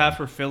that to you anyone. have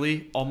for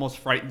Philly almost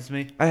frightens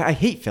me. I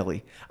hate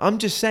Philly. I'm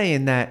just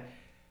saying that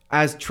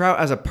as Trout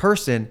as a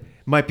person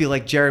might be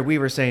like Jared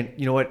Weaver saying,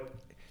 you know what,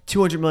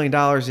 $200 million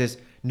is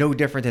no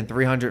different than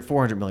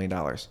 $400 million. You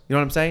know what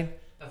I'm saying?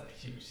 That's a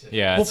huge city.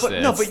 Yeah, Well, it's,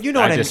 but you know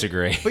what I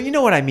disagree. mean. But you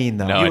know what I mean,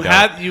 though. No,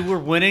 I don't. You were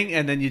winning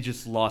and then you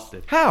just lost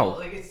it. How? Well,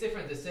 like it's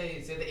different to say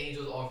the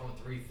Angels offer him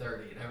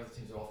 330 and every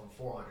teams are offering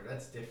 400.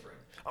 That's different.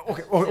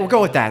 Okay, we'll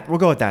go with that. We'll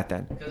go with that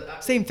then.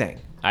 'Cause Same thing.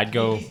 I'd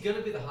go. He's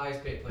gonna be the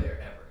highest paid player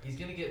ever. He's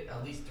gonna get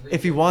at least 3.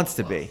 If he wants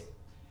to be.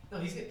 No,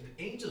 the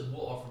Angels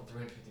will offer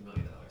him $350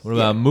 million. What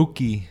about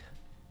Mookie?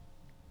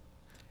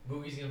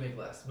 Mookie's gonna make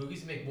less.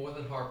 Mookie's gonna make more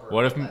than Harper.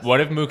 What if less.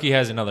 Mookie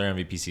has another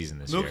MVP season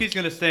this year? Mookie's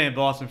going to stay in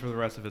Boston for the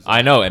rest of his life.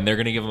 I know, and they're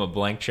gonna give him a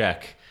blank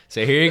check.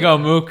 Say, here you go,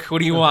 Mook. What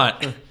do you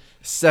want?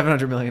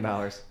 $700 million.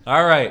 All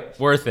right,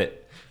 worth it.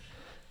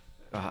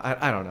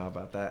 I don't know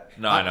about that.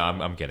 No, I know.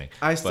 I'm kidding.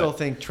 I still But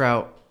think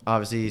Trout,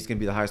 obviously, he's going to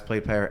be the highest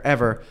paid player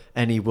ever,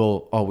 and he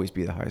will always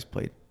be the highest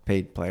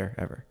paid player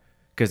ever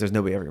because there's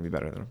nobody ever going to be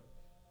better than him.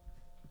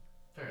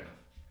 Fair enough.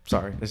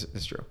 Sorry,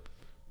 it's true.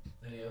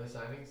 Any other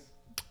signings?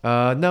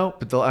 No,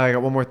 but I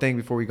got one more thing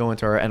before we go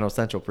into our NL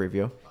Central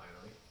preview.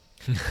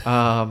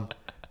 Finally.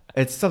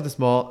 It's something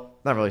small,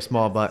 not really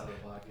small, but This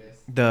is a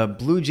podcast. the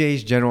Blue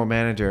Jays general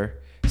manager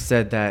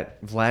said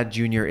that Vlad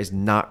Jr. is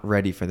not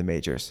ready for the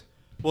majors.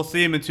 We'll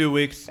see him in 2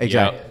 weeks.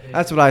 Exactly. Yeah.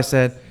 That's what I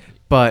said.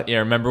 But yeah,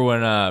 remember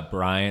when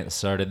Bryant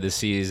started the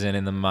season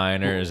in the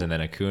minors, and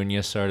then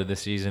Acuna started the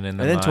season in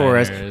the and then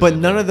minors, Torres. But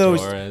and none then of those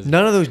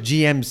Torres.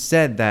 GMs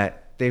said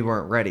that they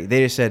weren't ready. They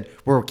just said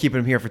we're keeping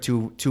him here for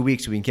two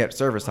weeks so we can get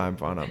service time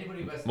on him.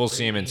 Anybody who has to We'll bring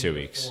see him in 2 80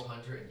 to weeks.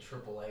 400 in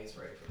AAA is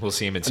ready for We'll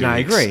see him in 2 And I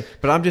weeks. agree.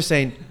 But I'm just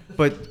saying.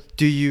 But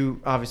do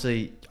you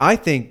obviously? I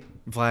think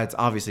Vlad's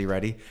obviously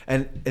ready.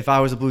 And if I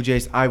was a Blue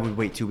Jays, I would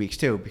wait 2 weeks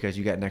too because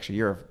you get an extra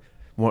year of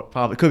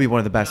probably could be one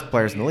of the best Not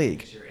players in the playing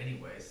league. this year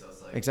anyway, so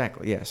it's like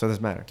Exactly. Yeah. So it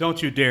doesn't matter.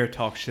 Don't you dare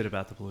talk shit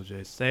about the Blue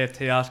Jays. They have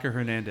Teoscar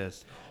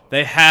Hernandez.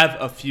 They have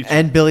a future.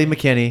 And Billy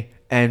McKinney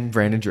and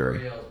Brandon Drury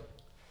Gurriel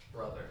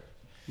brother.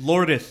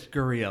 Lourdes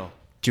Gurriel.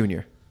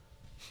 Jr.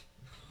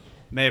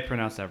 May have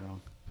pronounced that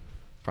wrong.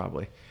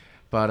 Probably.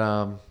 But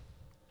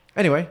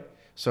anyway,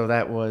 so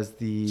that was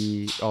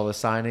all the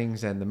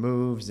signings and the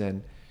moves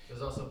and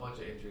There's also a bunch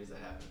of injuries that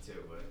happened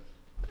too,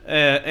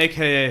 but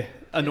AKA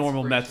a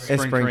normal spring Mets training.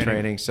 it's spring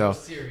training. So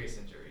serious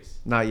injuries.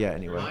 not yet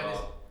anyway.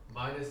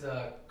 Minus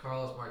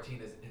Carlos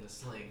Martinez in a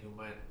sling, who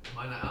might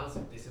not. I don't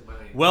think they said might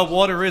not. even Well, pitch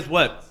water this is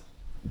wet. month.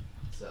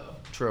 So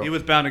True. He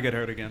was bound to get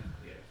hurt again.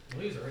 yeah, well,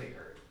 he was already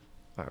hurt.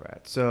 All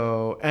right.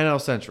 So NL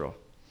Central.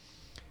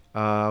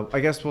 I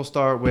guess we'll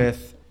start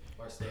with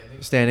Our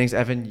standings. standings.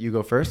 Evan, you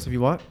go first if you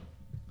want.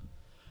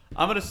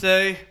 I'm going to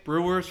say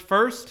Brewers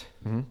first,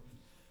 Mm-hmm.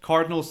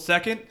 Cardinals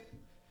second,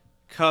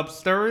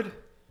 Cubs third,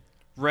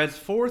 Reds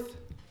fourth,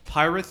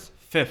 Pirates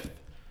fifth.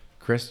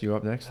 Chris, you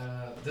up next.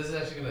 This is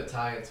actually going to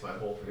tie into my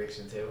whole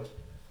prediction too.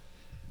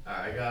 All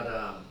right, I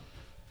got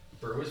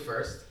Brewers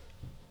first.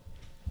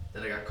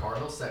 Then I got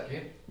Cardinals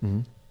second.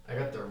 Mm-hmm. I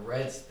got the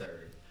Reds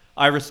third.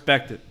 I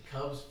respect it.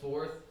 Cubs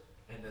fourth,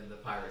 and then the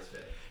Pirates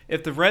fifth.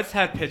 If the Reds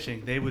had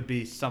pitching, they would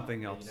be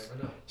something You else.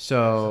 never know.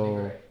 So-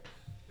 Sonny Gray.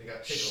 They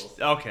got Pickles.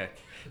 Okay.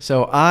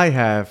 So I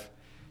have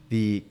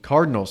the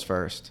Cardinals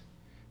first,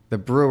 the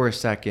Brewers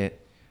second,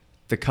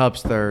 the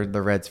Cubs third,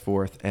 the Reds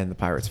fourth, and the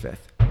Pirates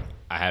fifth.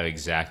 I have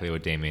exactly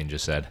what Damien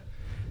just said.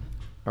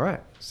 All right.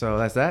 So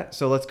that's that.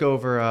 So let's go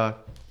over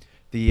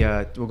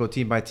we'll go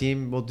team by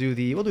team. We'll do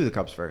the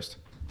Cubs first.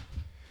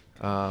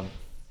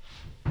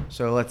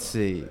 So let's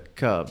see.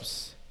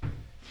 Cubs.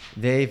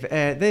 They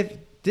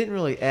didn't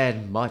really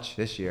add much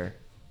this year.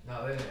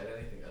 No, they didn't add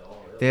anything at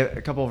all. Really. They have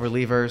a couple of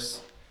relievers,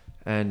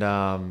 and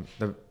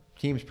the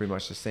team's pretty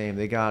much the same.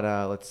 They got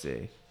let's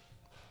see.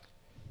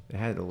 They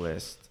had the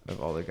list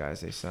of all the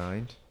guys they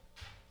signed.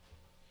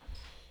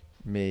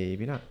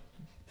 Maybe not.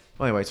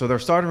 Well, anyway, so their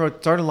starting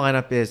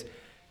lineup is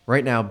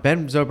right now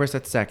Ben Zobrist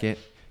at second,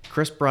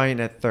 Chris Bryant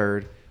at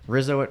third,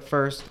 Rizzo at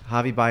first,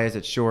 Javi Baez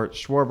at short,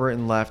 Schwarber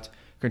in left,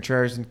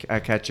 Contreras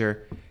at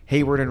catcher,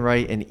 Hayward in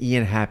right, and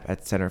Ian Happ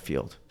at center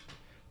field.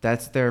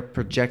 That's their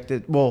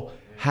projected. Well,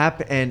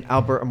 Happ and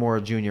Albert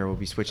Amora Jr. will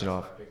be switching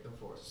That's off why I picked them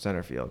fourth.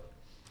 center field.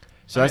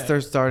 So that's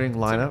their starting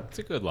lineup. It's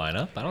a good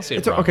lineup. I don't see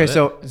It's it wrong okay. with it.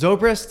 So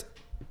Zobrist,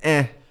 I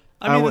mean,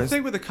 the wouldn't-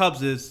 thing with the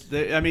Cubs is,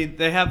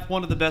 they have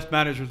one of the best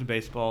managers in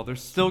baseball. They're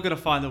still going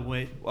to find a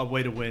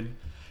way to win.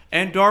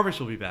 And Darvish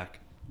will be back.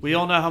 We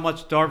all know how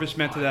much Darvish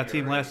meant to that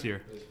team last year.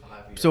 It was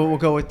 5 years So we'll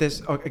already. go with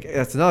this. Okay,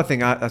 that's another thing.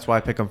 That's why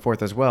I pick them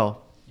fourth as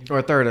well,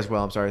 or third as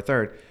well. I'm sorry,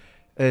 third,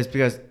 is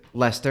because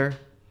Lester,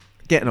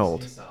 getting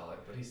old. He's solid,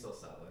 but he's still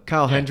solid.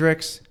 Kyle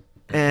Hendricks,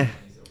 He's okay.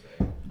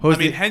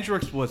 Jose,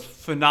 Hendricks was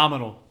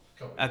phenomenal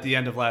at the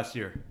end of last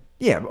year.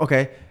 yeah,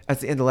 okay.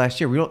 That's the end of last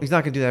year. He's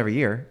not gonna do that every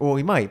year. Well,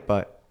 he might,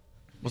 but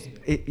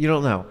you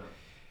don't know.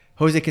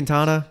 Jose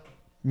Quintana,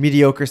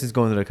 mediocre since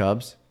going to the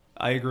Cubs.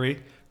 I agree.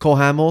 Cole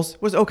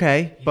Hamels was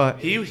okay, but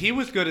He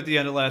was good at the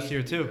end of last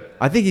year, too.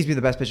 I think he's been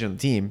the best pitcher on the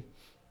team.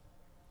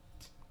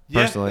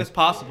 Yeah, Personally. it's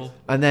possible.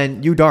 And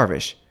then you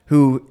Darvish,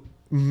 who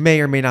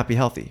may or may not be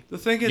healthy. The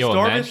thing is, Yo,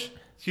 Darvish, imagine-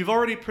 you've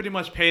already pretty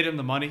much paid him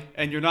the money,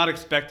 and you're not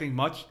expecting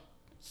much,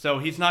 so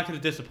he's not going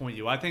to disappoint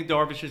you. I think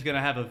Darvish is going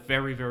to have a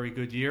very, very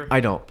good year.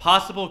 I don't.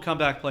 Possible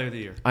comeback player of the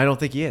year. I don't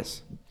think he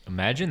is.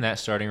 Imagine that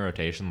starting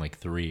rotation like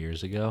 3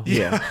 years ago.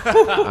 Yeah.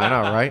 I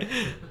know, right?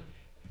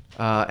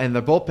 And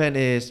the bullpen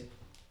is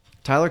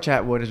Tyler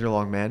Chatwood is your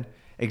long man,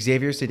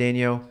 Xavier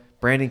Cedeno,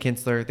 Brandon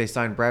Kinsler. They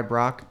signed Brad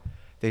Brock.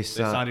 They They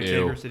signed signed. Xavier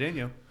Ew.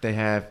 Cedeno. They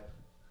have,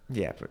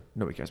 yeah, but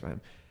nobody cares about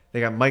him.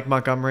 They got Mike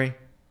Montgomery,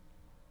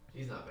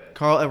 He's not bad.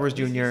 Carl Edwards At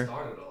least he Jr.,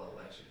 started all of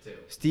last year too.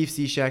 Steve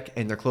Cishek,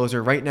 and their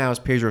closer right now is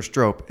Pedro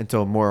Strop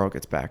until Morrow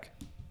gets back.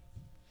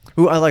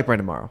 Who I like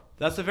Brandon Morrow.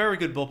 That's a very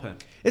good bullpen.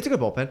 It's a good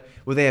bullpen.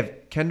 Well, they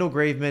have Kendall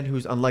Graveman,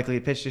 who's unlikely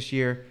to pitch this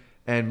year,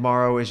 and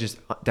Morrow is just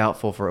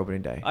doubtful for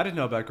opening day. I didn't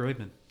know about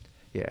Graveman.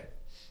 Yeah.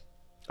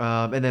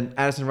 And then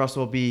Addison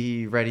Russell will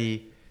be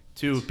ready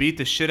To beat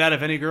the shit out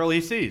of any girl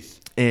he sees.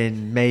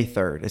 in May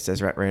 3rd, it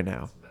says right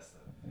now. It's messed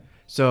up.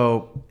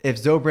 So if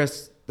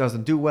Zobrist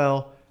doesn't do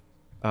well,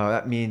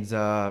 that means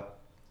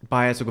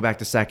Baez will go back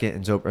to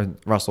second and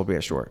Russell will be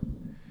at short.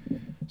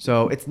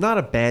 So it's not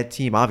a bad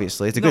team,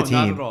 obviously. It's a good team.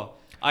 Not at all.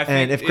 I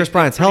think if Chris it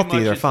Bryant's pretty healthy,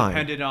 much they're is fine.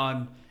 Dependent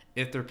on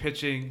if they're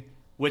pitching,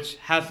 which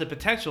has the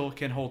potential,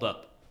 can hold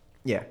up.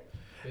 Yeah.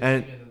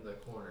 And Pitching in the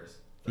corners,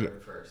 third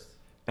and first.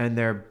 and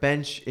their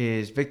bench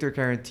is Victor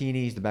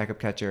Carantini, he's the backup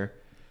catcher.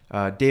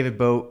 David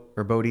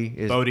Bodie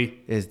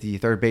is the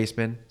third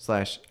baseman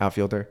 /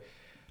 outfielder.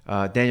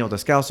 Daniel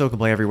Descalso can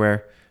play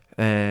everywhere.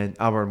 And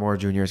Albert Moore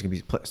Jr. is going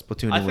to be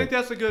splatooning I with. think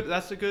that's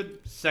a good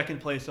second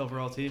place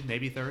overall team,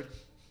 maybe third.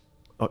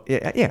 Oh,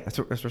 yeah, that's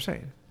what we're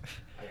saying.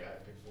 I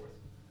got picked fourth.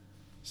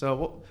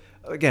 So,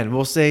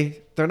 we'll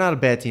say they're not a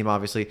bad team,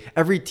 obviously.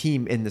 Every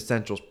team in the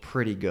Central's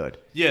pretty good.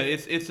 Yeah,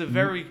 it's a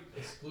very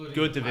Excluding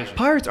good the division.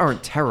 Pirates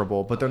aren't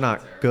terrible, but they're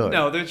not good.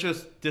 No, they're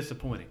just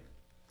disappointing.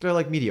 They're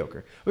like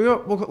mediocre.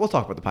 We'll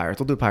talk about the Pirates.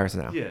 We'll do Pirates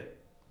now. Yeah.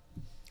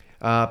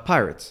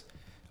 Pirates.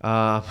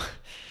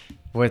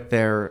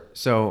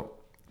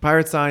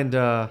 Pirates signed.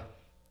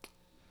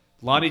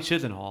 Lonnie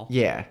Chisenhall.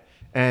 Yeah,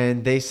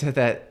 and they said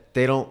that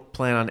they don't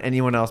plan on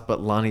anyone else but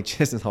Lonnie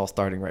Chisenhall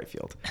starting right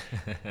field.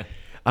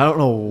 I don't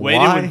know Way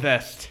why. to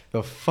invest.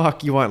 The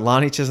fuck you want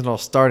Lonnie Chisenhall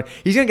starting?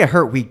 He's gonna get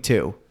hurt week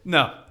 2.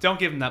 No, don't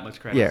give him that much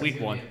credit. Yeah. He's Week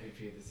gonna 1. be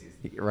MVP of the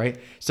season. Right?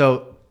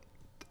 So,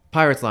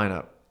 Pirates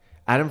lineup.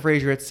 Adam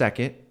Frazier at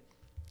second.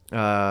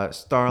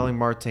 Starling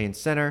Marte in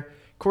center.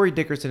 Corey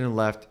Dickerson in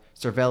left.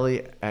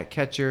 Cervelli at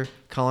catcher.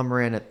 Colin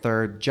Moran at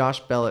third. Josh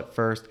Bell at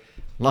first.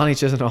 Lonnie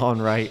Chisenhall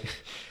in right.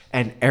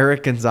 And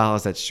Eric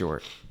Gonzalez at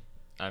short.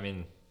 I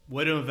mean,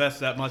 Way to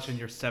invest that much in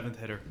your 7th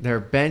hitter. Their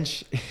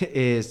bench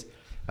is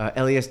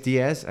Elias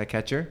Diaz at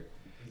catcher.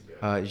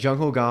 Jung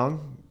Ho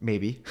Gong,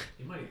 maybe.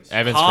 He might even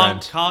Evan's Kong,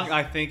 friend. Kong,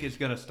 I think, is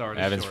going to start.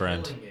 as Evan's short.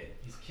 friend. killing it.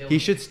 He's killing He it.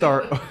 should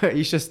start.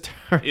 He should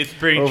start. It's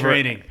spring over-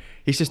 training.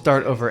 He should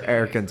start over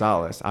Eric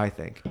Gonzalez, I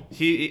think.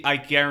 I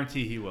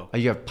guarantee he will.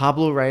 You have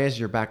Pablo Reyes,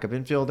 your backup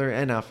infielder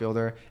and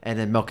outfielder, and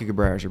then Melky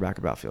Cabrera is your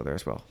backup outfielder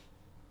as well.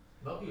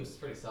 Melky was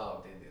pretty solid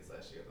with the Indians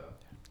last year, though.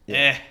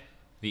 Yeah.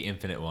 The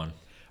infinite one.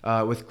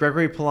 With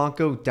Gregory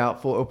Polanco,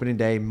 doubtful opening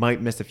day,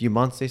 might miss a few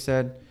months, they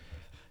said.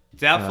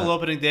 Doubtful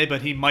opening day,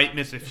 but he might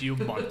miss a few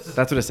months.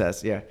 That's what it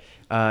says, yeah.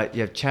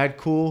 You have Chad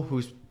Kuhl,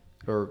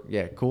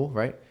 Kuhl,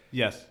 right?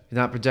 Yes. He's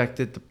not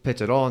projected to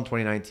pitch at all in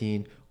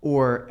 2019,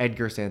 or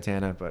Edgar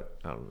Santana, but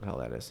I don't know how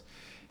that is.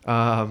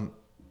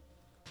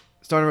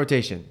 Starting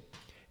rotation.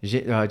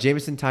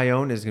 Jameson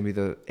Tyone is going to be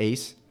the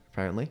ace,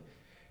 apparently.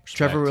 Respect.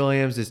 Trevor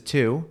Williams is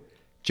 2.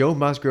 Joe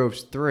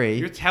Musgrove's 3.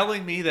 You're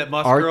telling me that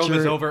Musgrove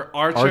is over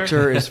Archer?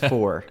 Archer is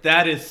 4.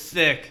 That is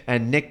sick.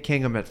 And Nick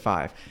Kingham at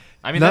 5.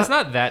 I mean, that's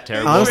not that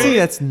terrible. Honestly,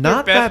 that's Their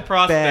not best that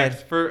prospects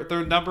bad. for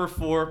their number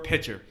 4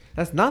 pitcher.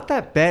 That's not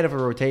that bad of a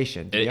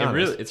rotation, to be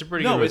honest. It's a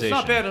pretty No, good it's rotation.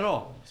 not bad at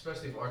all.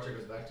 Especially if Archer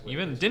goes back to what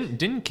Even he was.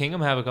 didn't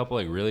Kingham have a couple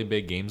like really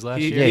big games last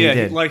He, year? he yeah,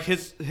 did. like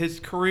his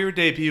career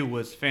debut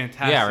was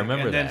fantastic. Yeah, I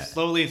remember and then that.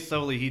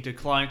 slowly he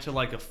declined to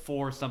like a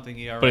 4 something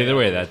ERA. But either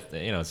way,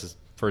 it's his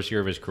first year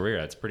of his career.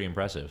 That's pretty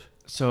impressive.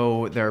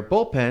 So their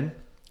bullpen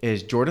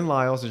is Jordan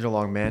Lyles is your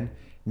long man.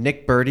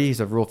 Nick Birdie, he's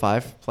a Rule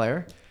 5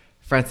 player.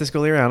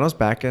 Francisco Liriano's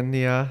back in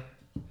the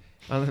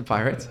on the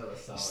Pirates. Another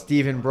solid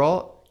Steven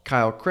Brault,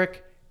 Kyle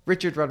Crick,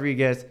 Richard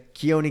Rodriguez,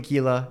 Keone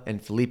Keela,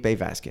 and Felipe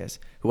Vasquez,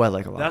 who I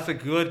like a lot. That's a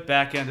good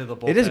back end of the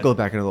bullpen. It is a good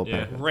back into the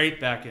bullpen. Yeah. Great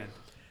back end.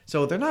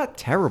 So they're not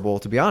terrible,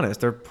 to be honest.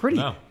 They're pretty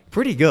No.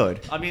 good.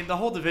 I mean, the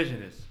whole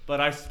division is,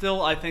 but I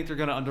think they're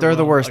going to underwhelm. They're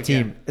the worst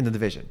again. team in the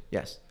division.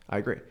 Yes, I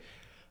agree.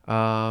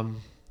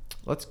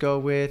 Let's go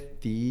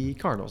with the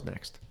Cardinals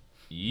next.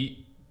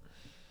 Yeet.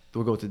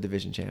 We'll go with the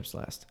division champs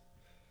last.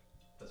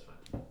 That's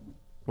fine.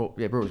 Well,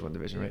 yeah, Brewers won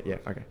division, right? Yeah,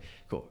 okay,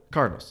 cool.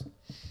 Cardinals.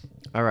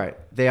 All right.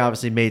 They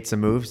obviously made some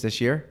moves this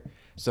year.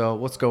 So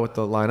let's go with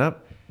the lineup.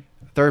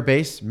 Third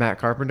base, Matt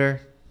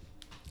Carpenter.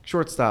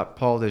 Shortstop,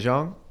 Paul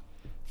DeJong.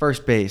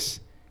 First base,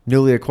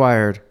 newly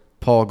acquired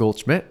Paul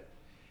Goldschmidt.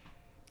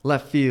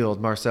 Left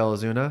field, Marcell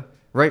Ozuna.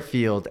 Right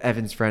field,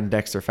 Evan's friend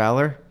Dexter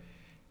Fowler.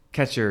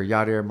 Catcher,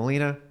 Yadier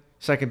Molina.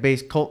 Second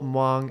base, Colton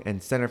Wong.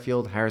 And center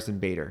field, Harrison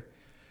Bader.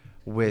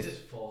 It With,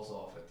 just falls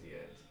off at the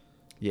end.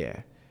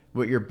 yeah,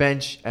 with your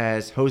bench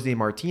as Jose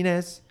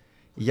Martinez.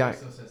 Yeah. Yeah.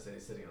 Makes no sense that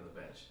he's sitting on the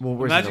bench. Well,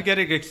 where's Imagine the-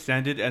 getting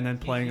extended and then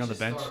playing He on the should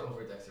bench. Start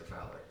over Dexter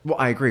Fowler. Well,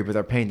 I agree, but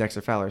they're paying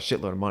Dexter Fowler a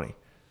shitload of money.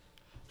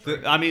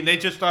 I mean, they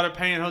just started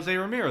paying Jose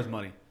Ramirez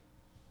money.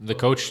 The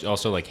coach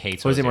also like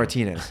hates Jose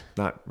Martinez,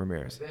 not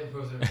Ramirez. They have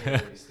Rosen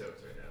really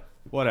stoked right now.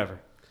 Whatever.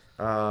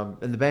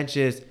 And the bench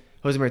is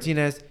Jose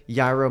Martinez,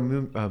 Yairo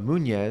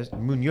Munoz,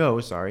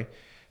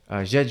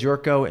 Jed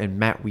Yorko, and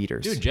Matt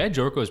Wieters. Dude, Jed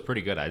Jorko is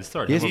pretty good. I'd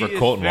start He him is- He over is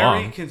Colton very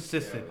Wong.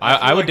 consistent.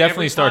 I feel would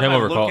definitely every start time him I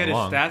over look Colton at his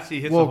Wong. Stats,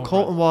 he hits a Well, home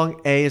Colton run.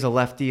 Wong, A, is a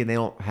lefty, and they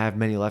don't have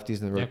many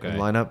lefties in the Okay.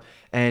 lineup.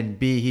 And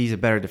B, he's a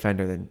better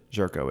defender than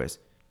Yorko is.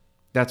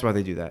 That's why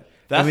they do that.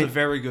 That's I mean, a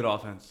very good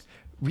offense.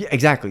 yeah,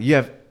 exactly. You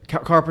have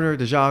Carpenter,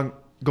 DeJong,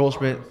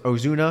 Goldschmidt,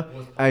 Ozuna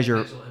as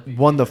your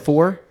 1 to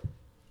 4.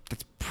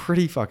 That's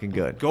pretty fucking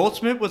good.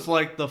 Goldschmidt was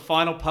like the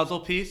final puzzle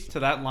piece to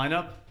that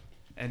lineup,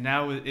 and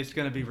now it's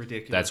going to be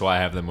ridiculous. That's why I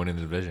have them winning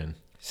the division.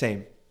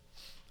 Same.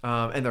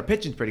 And their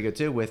pitching's pretty good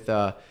too, with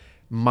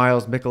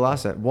Miles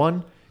Mikolas at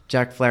 1,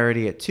 Jack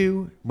Flaherty at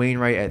 2,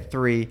 Wainwright at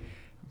 3,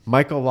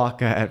 Michael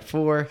Wacha at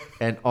 4,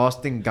 and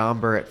Austin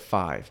Gomber at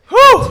 5.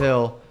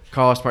 Until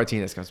Carlos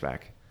Martinez comes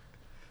back.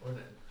 Or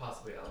then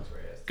possibly Alex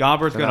Reyes.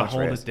 Gomber's They're going to not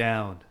hold Reyes. it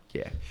down.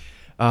 Yeah.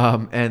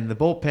 And the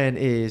bullpen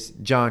is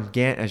John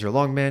Gant as your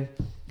longman,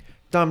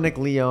 Dominic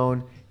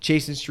Leone,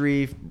 Chasen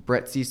Shreve,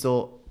 Brett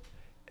Cecil,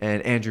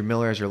 and Andrew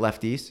Miller as your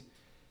lefties.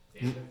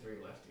 Yeah, they have 3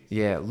 lefties.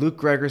 Yeah, Luke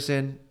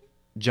Gregerson,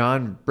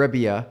 John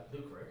Brebbia,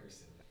 Luke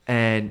Gregerson.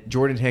 and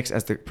Jordan Hicks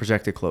as the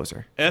projected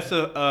closer. That's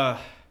a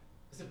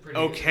It's a pretty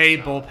okay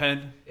good solid.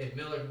 bullpen. If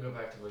Miller can go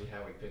back to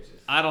how he pitches.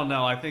 I don't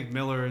know. I think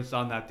Miller is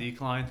on that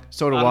decline.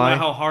 So do I don't I. know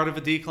how hard of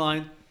a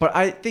decline. But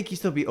I think he'll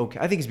still be okay.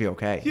 I think he's be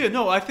okay. Yeah,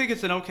 no, I think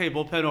it's an okay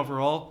bullpen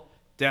overall.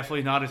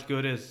 Definitely not as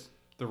good as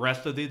the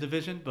rest of the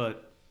division,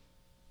 but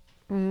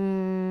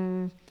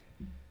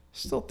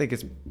Still think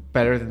it's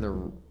better than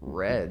the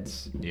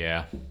Reds.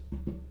 Yeah.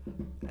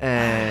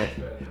 And It's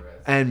better than the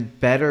Reds. and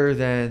better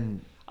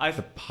than I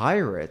the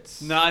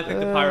Pirates. no, I think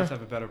the Pirates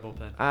have a better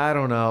bullpen. I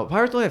don't know.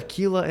 Pirates only have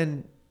Keela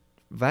and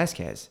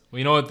Vasquez. Well,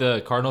 you know what?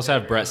 The Cardinals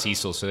have Brett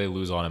Cecil, so they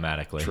lose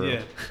automatically. True.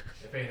 Yeah.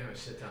 They're paying him a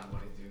shit ton of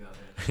money to do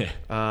nothing.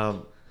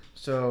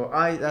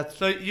 That's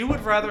So you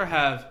would rather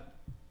have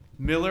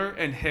Miller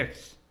and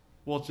Hicks,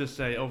 we'll just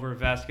say, over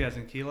Vasquez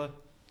and Keela?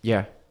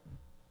 yeah.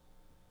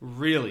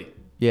 Really?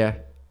 Yeah.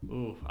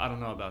 Ooh, I don't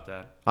know about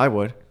that. I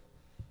would.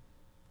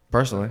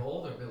 Personally.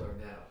 Old or Miller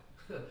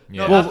now? Yeah.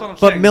 No, that's what I'm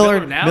but saying.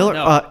 Miller, now? Miller,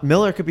 No.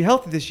 Miller could be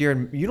healthy this year,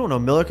 and you don't know.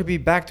 Miller could be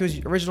back to his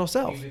original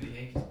self. Even the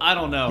Yankees. I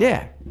don't know.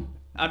 Yeah,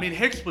 I mean,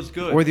 Hicks was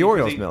good. or the because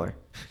Orioles he- Miller,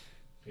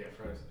 Yeah,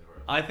 frozen. They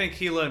were. I think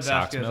Keela and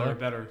Sox Vasquez Miller? are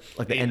better.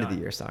 like the end of the 8-9.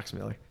 year Sox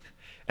Miller,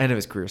 end of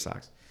his career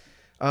Sox.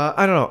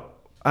 I don't know.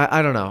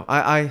 I don't know.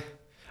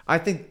 I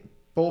think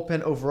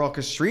bullpen overall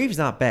because Shreve's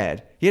not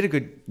bad. He had a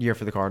good year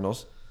for the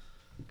Cardinals,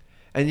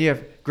 and you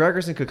have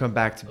Gregerson could come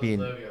back to being.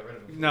 Levy got rid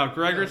of him. No,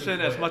 Gregerson,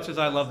 as much as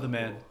I love the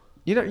man.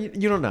 You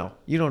don't know.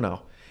 You don't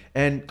know.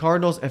 And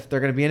Cardinals, if they're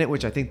going to be in it,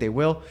 which I think they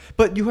will,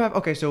 but you have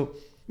so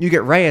you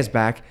get Reyes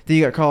back, then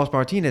you got Carlos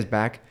Martinez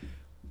back.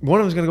 One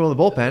of them's going to go in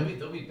the bullpen.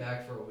 They'll be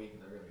back for a week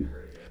and they're going to be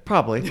hurt again.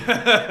 Probably.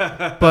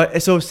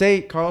 But so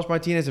say Carlos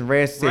Martinez and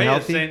Reyes stay Reyes,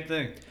 healthy. same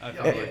thing. I Yeah,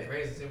 feel but like.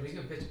 Reyes is the same. He's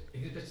going to pitch.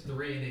 He's going to pitch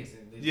 3 innings.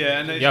 And Yeah,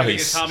 and then Yeah, Gonna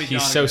he's get Tommy he's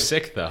John so again.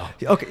 sick though.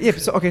 Okay, yeah.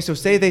 So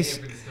say they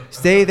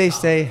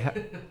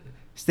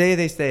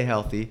stay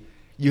healthy.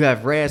 You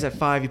have Reyes at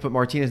 5. You put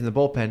Martinez in the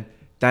bullpen.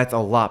 That's a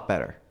lot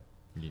better.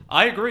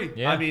 I agree.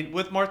 Yeah. I mean,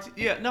 with Martin.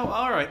 Yeah, no,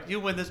 all right.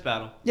 You win this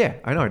battle. Yeah,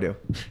 I know I do.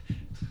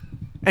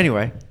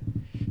 Anyway,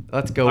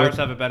 let's go. Pirates With,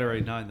 have a better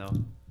 8-9,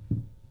 though.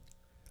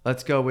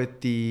 let's go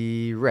with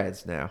the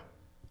Reds now.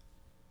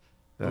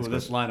 That's Ooh, good.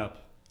 this lineup.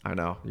 I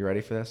know. You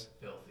ready for this?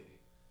 Filthy.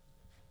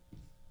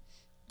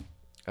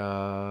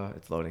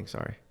 It's loading.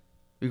 Sorry.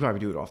 We could probably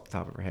do it off the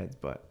top of our heads,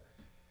 but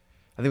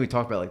I think we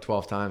talked about it like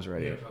 12 times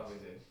already. Yeah, probably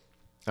did.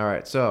 All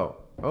right. So,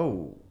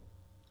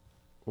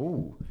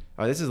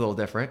 this is a little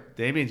different.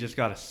 Damien just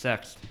got a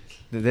sext.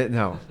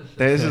 No,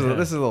 this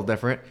is a little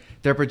different.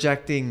 They're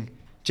projecting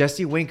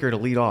Jesse Winker to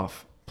lead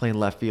off playing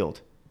left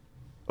field.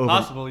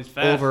 Possible, he's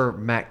fast. Over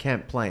Matt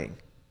Kemp playing.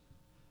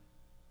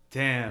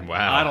 Damn.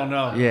 Wow. I don't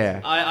know.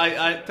 Yeah.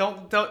 I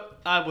don't.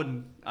 I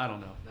wouldn't. I don't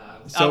know.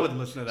 Nah, I wouldn't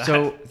listen to that.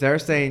 So they're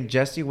saying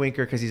Jesse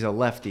Winker because he's a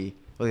lefty.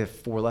 Well, they have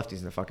 4 lefties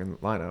in the fucking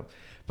lineup,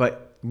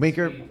 but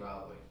Winker, Speed,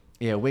 probably.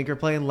 yeah, Winker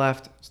playing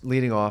left,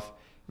 leading off.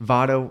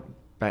 Votto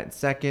batting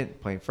second,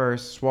 playing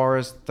first.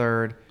 Suarez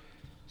third.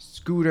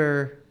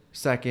 Scooter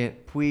second.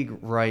 Puig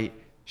right.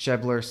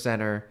 Schebler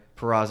center.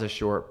 Peraza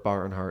short.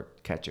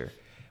 Barnhart catcher.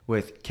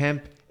 With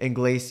Kemp,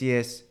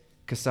 Iglesias,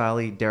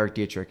 Casali, Derek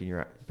Dietrich in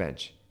your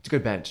bench. It's a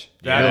good bench.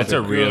 Yeah, that's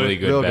a good- really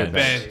good real bench. good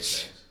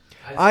bench.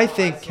 I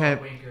think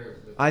Kemp- Winker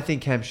with- I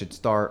think Kemp should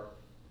start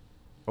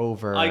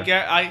over.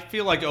 I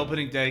feel like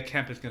opening day,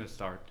 Kemp is going to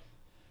start.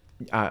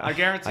 I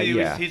guarantee you,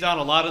 yeah. he's on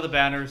a lot of the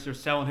banners. They're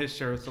selling his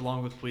shirts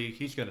along with Puig.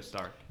 He's going to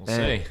start. We'll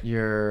And see.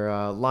 your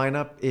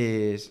lineup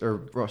is,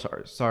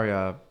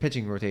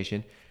 pitching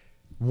rotation: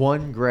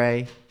 1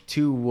 Gray,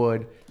 2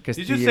 Wood. Did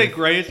you just say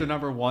Gray is the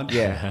number 1?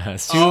 Yeah.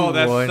 2 Oh,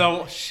 that's Wood. so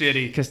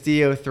shitty.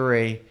 Castillo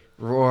 3,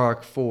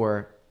 Roark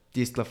 4,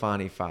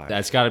 DeSclafani 5.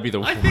 That's got to be the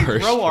I worst think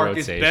Roark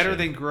is rotation. better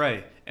than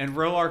Gray, and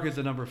Roark is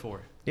the number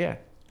 4. yeah.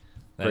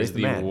 That Gray's is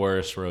the the man.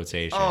 worst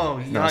rotation. Oh,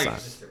 No, it's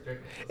nice. Mr.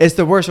 Pickles. It's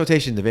the worst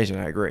rotation division.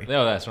 I agree.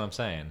 No, that's what I'm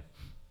saying.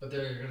 But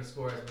they're going to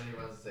score as many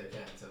runs as they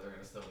can, so they're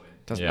going to still win.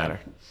 Doesn't Yeah. matter.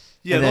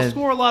 Yeah, And they'll then-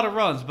 score a lot of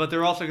runs, but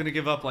they're also going to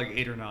give up like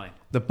 8 or 9.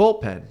 The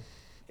bullpen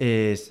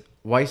is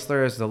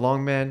Weissler as the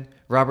long man,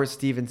 Robert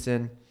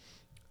Stevenson,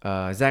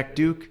 Zach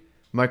Duke,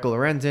 Michael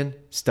Lorenzen,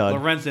 stud,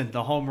 Lorenzen,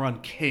 the home run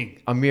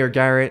king. Amir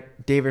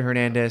Garrett, David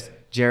Hernandez,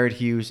 Jared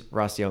Hughes,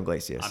 Rocio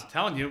Iglesias. I'm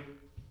telling you,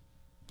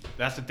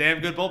 that's a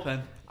damn good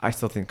bullpen. I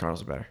still think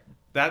Cardinals are better.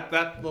 That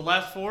the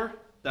last 4,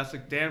 that's a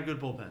damn good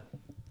bullpen.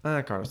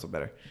 Cardinals are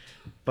better.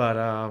 But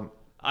I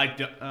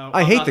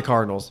I hate the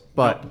Cardinals,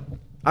 but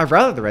I'd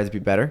rather the Reds be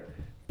better.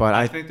 But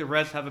I I think the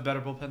Reds have a better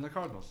bullpen than the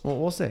Cardinals. well,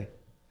 we'll see.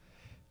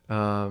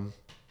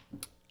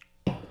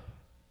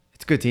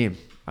 It's a good team.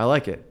 I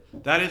like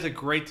it. That is a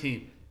great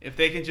team. If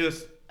they can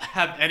just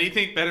have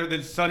anything better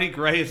than Sonny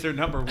Gray as their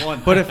number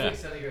 1. But I if think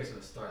Sonny Gray's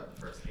going to start in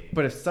the first game.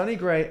 but if Sonny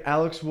Gray,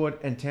 Alex Wood,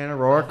 and Tanner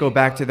Roark go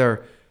back to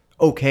their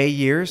okay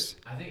years,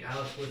 I think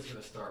Alex Wood's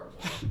going to start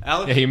one.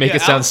 Alex, Yeah, you make it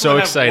sound Alex so Wood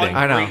had exciting. one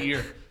I know. great year.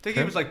 I think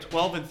he was like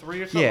 12-3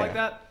 or something Yeah. like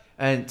that.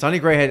 and Sonny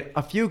Gray had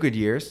a few good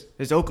years,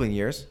 his Oakland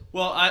years.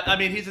 Well, I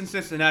mean, he's in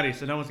Cincinnati,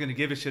 so no one's going to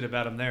give a shit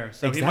about him there.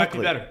 So he might be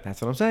better.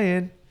 That's what I'm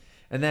saying.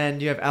 And then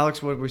you have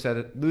Alex Wood. We said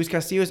it. Luis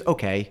Castillo's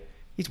okay.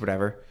 He's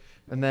whatever.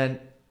 And then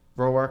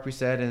Roark, we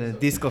said, and then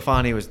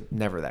DeSclafani was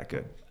never that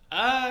good.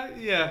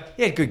 Yeah.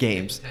 He had good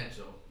games.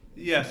 Potential.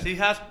 Yes, he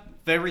has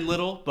very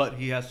little, but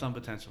he has some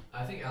potential.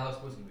 I think Alex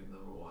Wood's going to be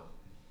number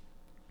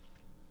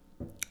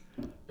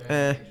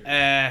 1.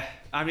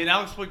 I mean,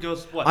 Alex Wood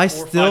goes, what, I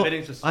 4 or 5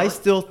 innings to start?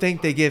 still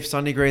think they give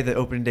Sonny Gray the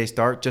opening day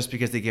start just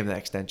because they give him that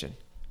extension.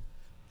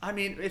 I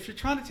mean, if you're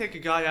trying to take a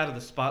guy out of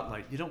the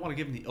spotlight, you don't want to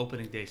give him the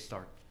opening day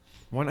start.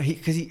 Why not?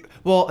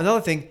 Well,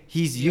 another thing,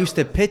 he's used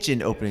to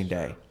pitching opening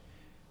day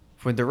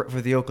for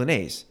the Oakland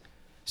A's.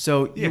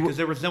 So Yeah, because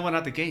there was no one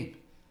at the game.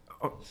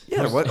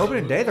 there was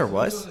opening day. There Who's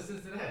was. doing the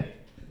Cincinnati?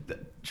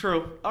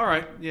 True. All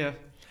right. Yeah.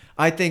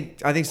 I think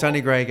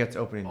Sonny Gray gets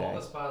opening All day.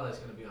 the spotlight's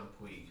going to be on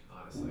Puig,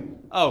 honestly.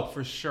 Oh,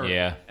 for sure.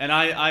 Yeah. And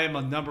I am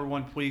a number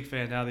one Puig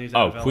fan now that he's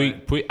out Oh, of LA.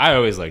 Puig. I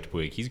always liked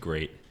Puig. He's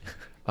great.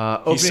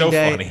 Opening He's so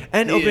day funny.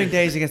 and He opening is.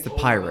 day is against the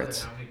Over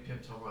Pirates. How many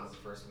pimped home runs the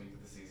first week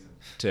of the season?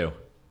 2.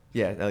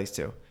 Yeah, at least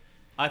 2.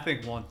 I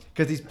think one.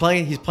 Because he's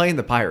playing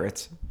the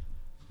Pirates.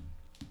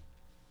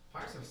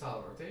 Pirates have a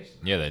solid rotation.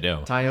 Yeah, they do.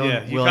 Tyone, Yeah, you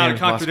kind Williams, of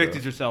contradicted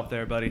Musgrove. yourself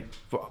there, buddy.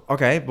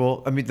 Okay,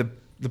 well, I mean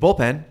the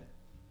bullpen.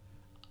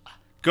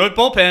 Good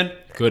bullpen.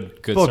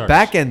 Good Well, start.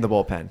 back end the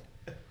bullpen.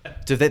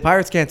 So if the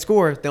Pirates can't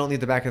score, they don't need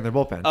the back end of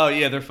their bullpen. Oh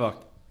yeah, they're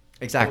fucked.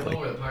 Exactly.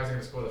 Well, the Pirates are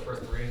going to score the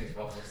first 3 innings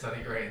off of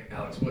Sonny Gray and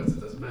Alex Woods.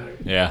 It doesn't matter.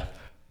 Yeah.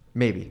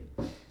 Maybe.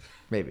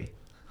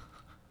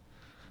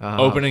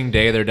 Opening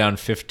day, they're down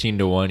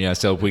 15-1. Yeah,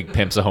 so Puig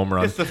pimps a home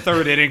run. It's the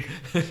third inning.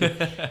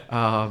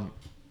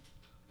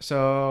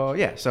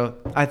 So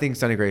I think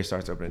Sonny Gray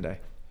starts opening day.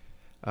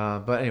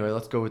 But anyway,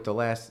 let's go with the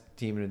last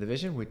team in the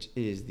division, which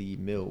is the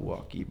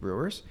Milwaukee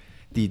Brewers,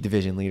 the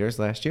division leaders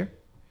last year.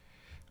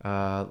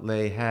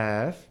 They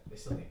have, They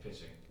still need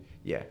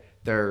pitching.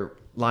 their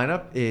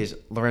lineup is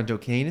Lorenzo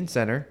Cain in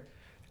center,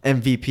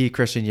 MVP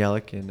Christian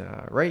Yelich in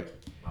right,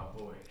 My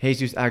boy.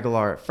 Jesus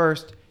Aguilar at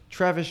first,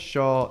 Travis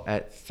Shaw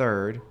at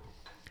third,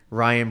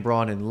 Ryan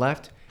Braun in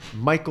left,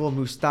 Michael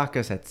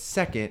Moustakas at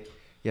second,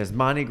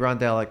 Yasmani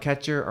Grandal at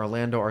catcher,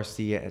 Orlando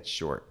Arcia at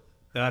short.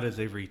 That is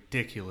a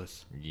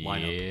ridiculous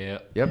lineup. Yeah.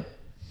 Yep.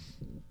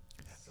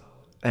 Solid.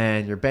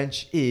 And your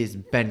bench is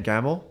Ben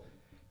Gamel,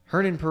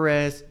 Hernan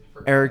Perez,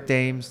 Eric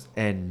Dames,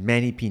 and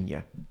Manny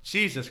Pena.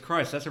 Jesus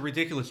Christ, that's a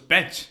ridiculous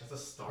bench. That's a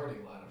starting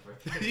lineup right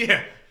there.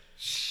 Yeah.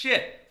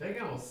 Shit. They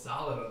got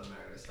solid on the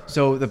Mariners start.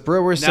 So the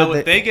Brewers Now said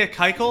if they get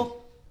Keuchel,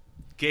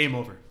 game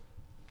over.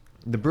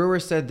 they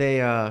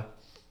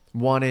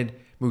wanted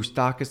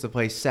Moustakas to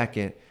play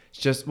second.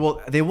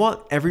 They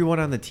want everyone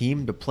on the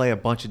team to play a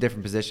bunch of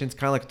different positions,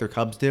 kind of like their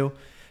Cubs do.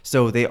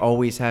 So they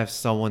always have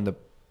someone to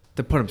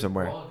put them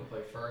somewhere. Braun can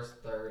play first,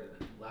 third,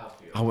 and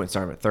outfield. I wouldn't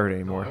start him at third No,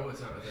 anymore. I wouldn't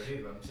start with third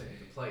either, but I'm saying he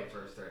can play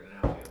first, third,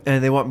 and outfield.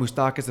 And they want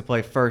Moustakas to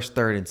play first,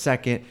 third, and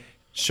second.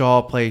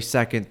 Shaw plays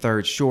second,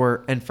 third,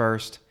 short, and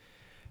first.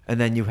 And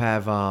then you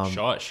have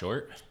Shaw at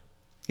short.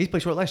 he's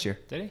played short last year.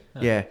 Did he?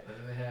 Yeah. And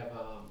then they have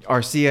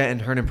Arcia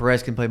and Hernan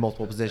Perez can play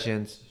multiple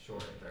positions.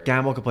 short and third.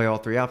 Gamel can play all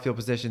 3 outfield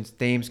positions.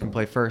 Dames can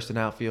play first and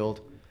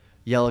outfield.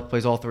 Yelich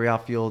plays all 3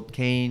 outfield.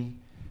 Kane.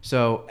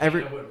 So I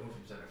wouldn't move from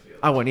center field.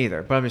 I wouldn't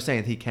either, but I'm just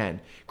saying he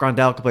can.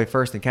 Grandal can play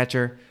first and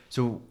catcher.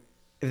 So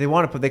if they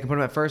want to they can put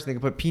him at first and they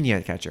can put Pena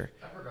at catcher.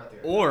 I forgot they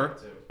Or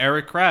too.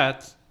 Eric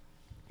Kratz.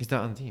 He's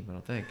not on the team, I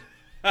don't think.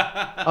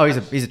 Oh, he's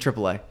a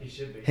AAA. He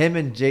should be. Him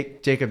and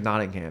Jacob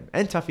Nottingham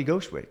and Tuffy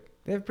Goshwick.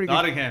 They have pretty good.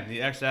 Nottingham,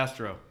 the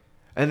ex-Astro.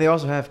 And they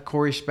also have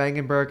Corey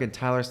Spangenberg and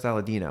Tyler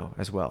Saladino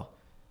as well.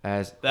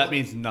 As That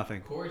means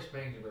nothing. Corey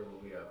Spangenberg will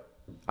be up.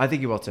 I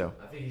think he will too.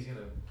 I think he's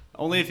gonna.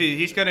 Only if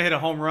he's going to hit a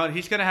home run.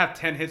 He's going to have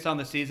 10 hits on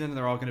the season, and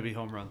they're all going to be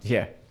home runs.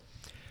 Yeah.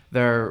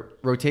 Their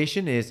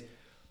rotation is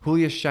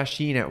Julius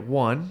Shashin at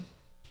 1. Your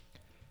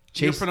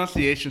Chase,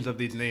 pronunciations of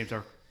these names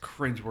are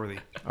cringeworthy.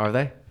 are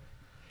they?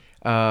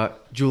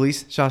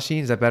 Julius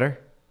Shashin, is that better?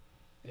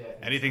 Yeah.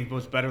 Anything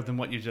was better than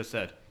what you just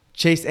said.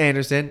 Chase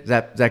Anderson, is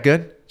that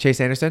good? Chase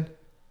Anderson?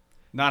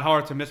 Not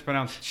hard to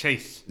mispronounce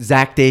Chase.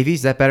 Zach Davies,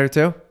 is that better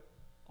too?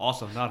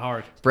 Awesome, not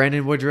hard.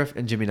 Brandon Woodruff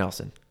and Jimmy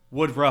Nelson.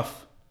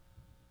 Woodruff.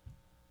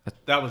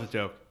 That was a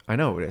joke. I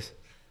know it is.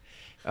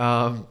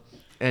 And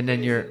then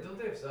Don't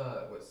they have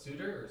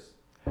Suter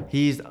or?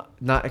 he's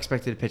not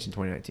expected to pitch in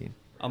 2019.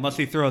 Unless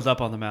he throws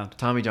up on the mound.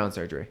 Tommy John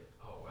surgery.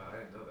 Oh wow, I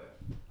didn't know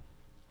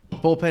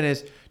that. Bullpen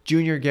is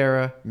Junior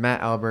Guerra,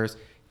 Matt Albers,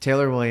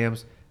 Taylor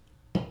Williams.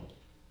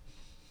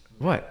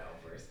 What?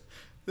 Alvarez.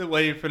 The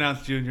way you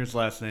pronounce Junior's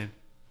last name.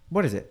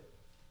 What is it?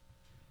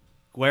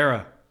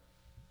 Guerra.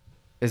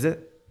 Is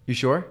it? You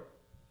sure?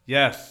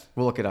 Yes.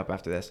 We'll look it up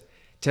after this.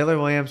 Taylor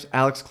Williams,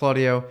 Alex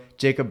Claudio,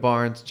 Jacob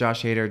Barnes,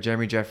 Josh Hader,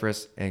 Jeremy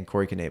Jeffress, and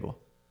Corey Knebel.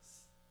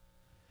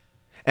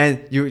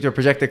 And your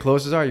projected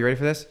closers are, you ready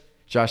for this?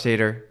 Josh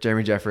Hader,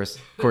 Jeremy Jeffress,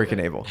 Corey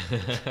Knebel.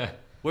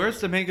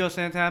 Where's Domingo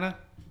Santana?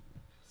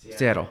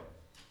 Seattle.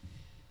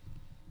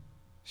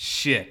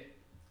 Shit.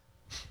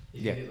 He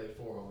Yeah. can hit like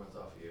 4 home runs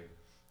off of you.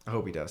 I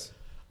hope he does.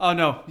 Oh,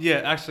 no.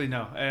 Yeah, actually,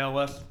 no.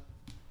 ALS.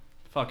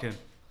 Fuck him.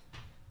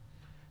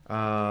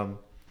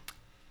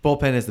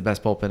 Bullpen is the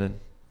best bullpen in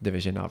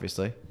division,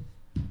 obviously.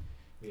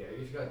 Yeah, if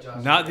you got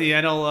Josh. Not the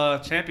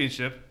NL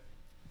championship.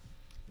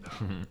 No.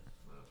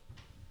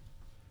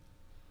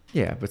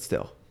 Yeah, but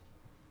still.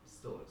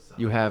 Still looks solid.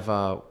 You have,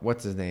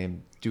 what's his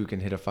name? Dude can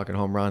hit a fucking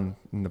home run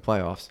in the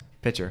playoffs.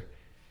 Pitcher.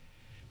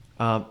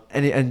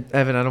 And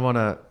Evan, I don't want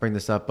to bring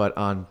this up, but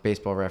on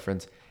Baseball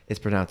Reference, it's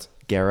pronounced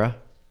Guerra.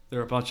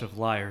 They're a bunch of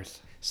liars.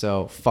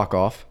 So fuck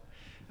off.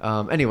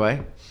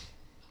 Anyway,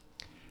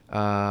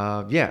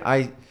 Yeah,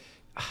 I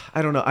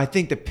don't know. I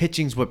think the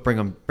pitching's what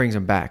brings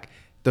them back.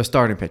 The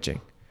starting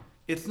pitching.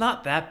 It's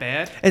not that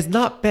bad, It's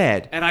not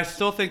bad. and I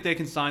still think they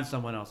can sign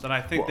someone else, and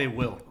I think they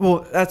will.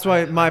 Well, that's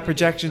why my I think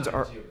projections it's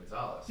are. Gio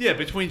Gonzalez. Yeah,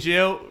 between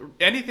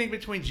anything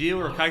between Gio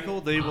or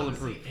Keuchel, they will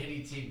Honestly, improve. Any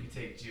team could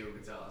take Gio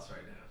Gonzalez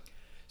right now.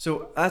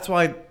 So that's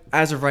why,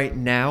 as of right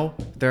now,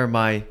 they're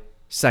my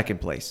second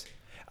place.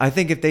 I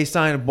think if they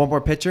sign one more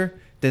pitcher,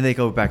 then they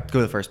go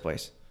to first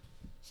place.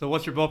 So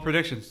what's your bold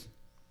predictions?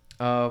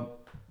 Well,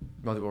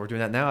 we're doing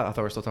that now. I thought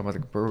we were still talking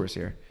about the Brewers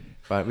here,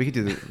 but we could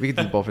do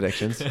the bold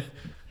predictions.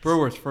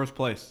 Brewers first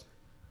place.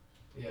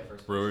 Yeah,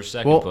 first. Brewers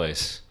second Well-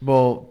 place.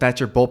 Well, that's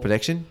your bold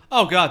prediction.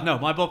 Oh God, no!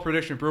 My bold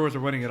prediction: Brewers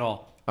are winning it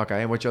all. Okay,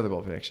 and what's your other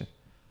bold prediction?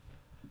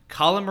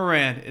 Colin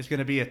Moran is going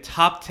to be a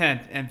top 10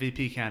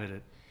 MVP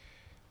candidate.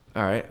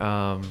 All right.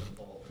 Bold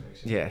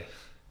prediction.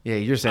 Yeah.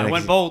 You're saying I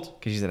went bold.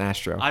 because he's an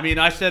Astro. I mean,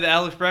 I said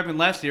Alex Bregman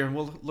last year, and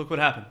look what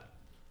happened.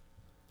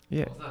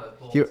 Yeah. Well, it's not as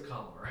bold You- as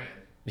Colin Moran.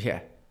 Yeah.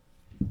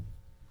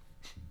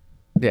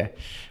 Yeah.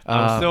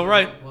 I was still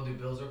right. We'll do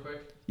Bills real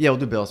quick. Yeah, we'll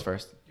do Bills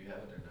first. Do you have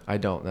it or no? I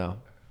don't know.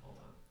 Hold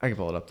on. I can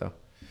pull it up though.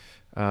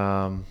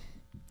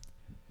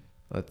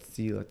 Let's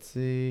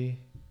see.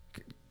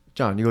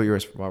 John, you go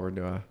yours while we're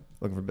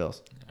looking for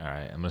Bills. All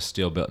right, I'm gonna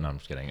steal Bill. No, I'm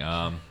just kidding.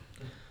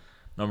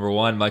 Number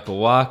 1, Michael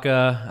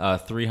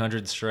Wacha,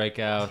 300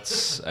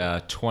 strikeouts,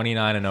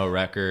 29-0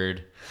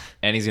 record,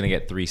 and he's gonna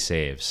get 3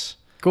 saves.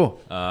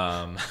 Cool.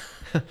 Book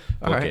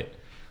right. it.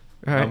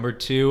 All right. Number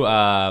 2,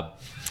 I'm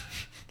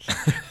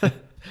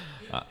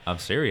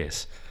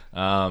serious.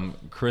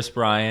 Chris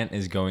Bryant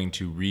is going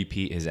to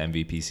repeat his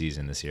MVP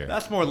season this year.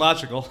 That's more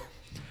logical.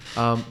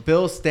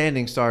 Bills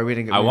standings. Sorry, we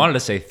didn't get. I wanted to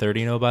say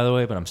 30-0, by the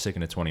way, but I'm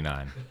sticking to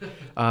 29.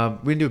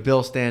 We didn't do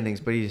Bill standings,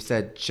 but he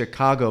said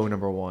Chicago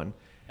number 1,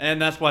 And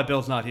that's why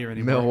Bill's not here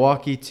anymore.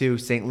 Milwaukee 2,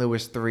 St.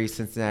 Louis 3,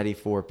 Cincinnati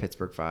 4,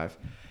 Pittsburgh 5,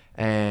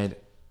 and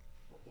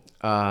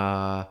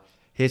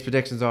his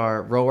predictions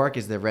are Roark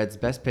is the Reds'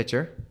 best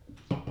pitcher,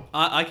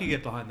 I can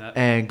get behind that.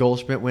 and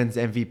Goldschmidt wins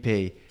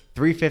MVP.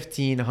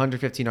 315,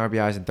 115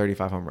 RBIs, and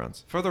 35 home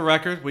runs. For the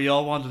record, we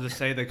all wanted to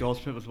say that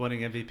Goldschmidt was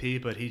winning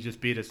MVP, but he just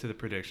beat us to the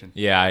prediction.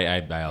 Yeah,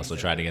 I also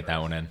tried to get that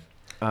one in.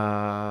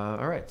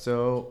 All right,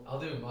 so I'll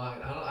do mine.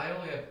 I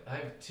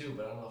have 2,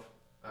 but I don't know if.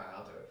 All right,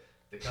 I'll do it.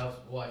 The Cubs.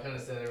 Well, I kind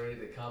of said already.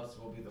 The Cubs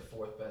will be the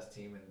 4th best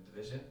team in the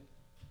division.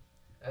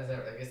 I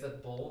guess that's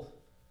bold.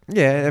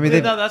 yeah, I mean,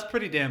 No, that's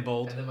pretty damn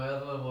bold. And then my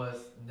other one was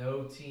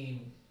no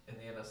team in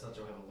the NL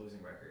Central have a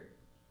losing record.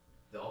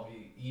 They'll all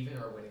be even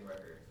or winning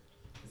record.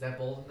 Is that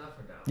bold enough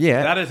or no?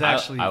 yeah. That is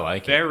actually I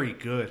like it. very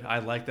good. I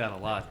like that a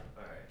lot.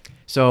 All right.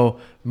 So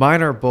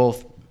mine are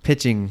both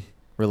pitching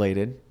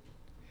related,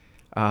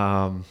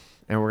 and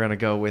we're gonna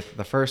go with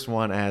the first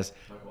one as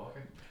Mike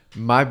Walker.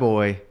 my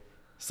boy,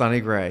 Sonny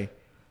Gray,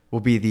 will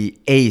be the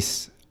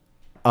ace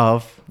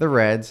of the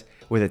Reds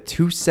with a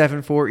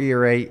 2.74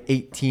 ERA,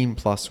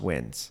 18+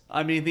 wins.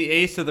 I mean, the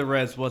ace of the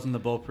Reds wasn't the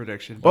bold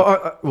prediction.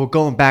 But Well,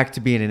 going back to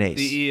being an ace.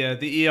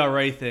 the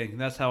ERA thing,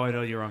 that's how I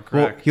know you're on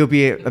Well, crack.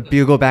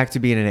 he'll go back to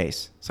being an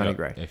ace, Sonny Yep.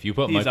 Gray. If you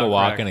put He's Michael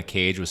on Wacha crack. in a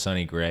cage with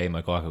Sonny Gray,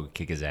 Michael Wacha would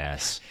kick his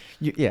ass.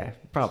 Yeah,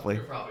 probably.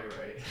 You're probably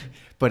right.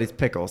 But it's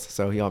Pickles,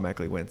 so he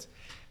automatically wins.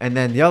 And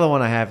then the other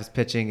one I have is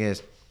pitching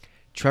is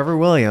Trevor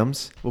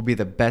Williams will be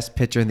the best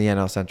pitcher in the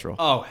NL Central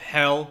Oh,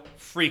 hell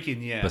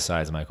freaking yeah.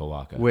 Besides Michael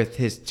Wacha. with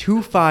his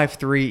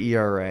 2.53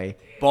 ERA,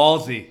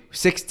 Ballsy.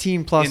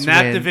 16+ In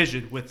that wins,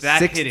 division with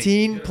that hitting.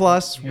 16+ You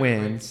gotta write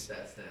wins. these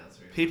stats down so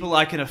we- People,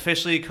 I can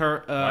officially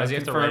does he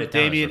have to write confirm it down? It's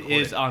Damien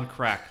recorded. is on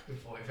crack.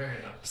 Good point. Fair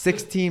enough.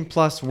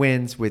 16+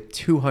 wins with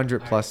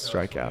 200+ All right, so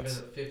strikeouts. because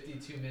of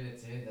 52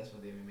 minutes in, that's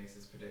when David makes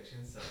his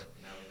predictions. So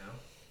now we know.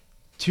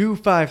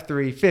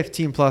 2.53,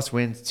 15+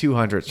 wins,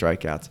 200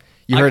 strikeouts.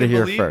 You I heard it can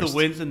here believe first. the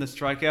wins and the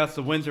strikeouts.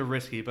 The wins are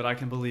risky, but I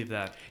can believe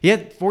that. He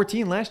had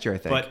 14 last year, I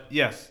think. But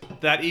yes,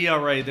 that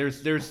ERA,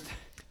 there's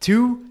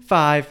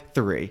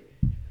 2.53.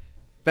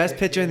 Best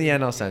pitcher in the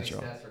Give me NL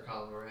Central. Stats for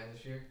Colin Moran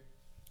this year.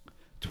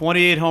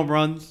 28 home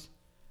runs,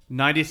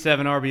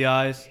 97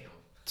 RBIs,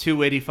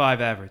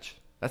 285 average.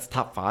 That's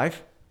top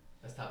 5?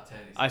 That's top 10.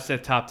 I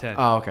said top 10.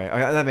 Oh, okay.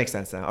 That makes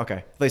sense now. Okay.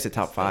 At least a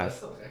top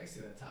 5. I can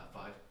see that top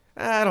 5.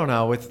 I don't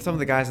know. With some of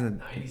the guys in the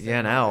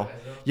 97 NL, guys,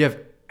 though. you have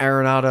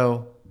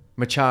Arenado,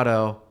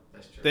 Machado.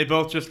 That's true. They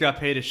both just got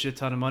paid a shit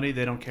ton of money.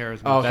 They don't care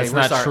as much. Oh, okay, That's we're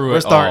not start- true we're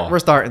at start- all. We're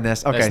starting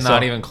this. Okay, That's so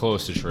not even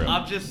close to true.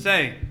 I'm just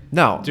saying,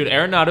 no. Dude,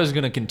 Arenado is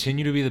going to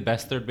continue to be the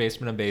best third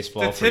baseman in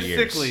baseball for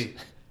years. statistically,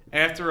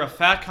 after a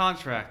fat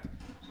contract,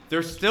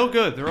 they're still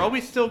good. They're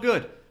always still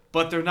good,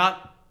 but they're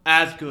not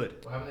as good.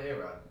 What happened to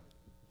A-Rod?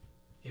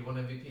 He won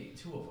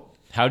MVP. 2 of them.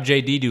 How'd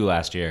JD do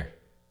last year?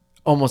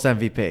 Almost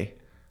MVP.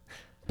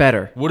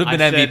 Better. Would have I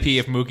been said- MVP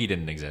if Mookie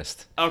didn't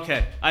exist.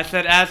 Okay, I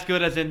said as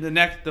good as in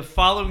the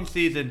following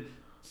season.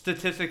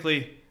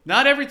 Statistically,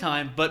 not every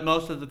time, but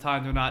most of the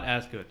time, they're not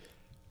as good.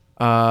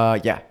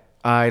 Yeah.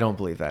 I don't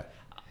believe that.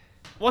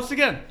 Once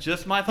again,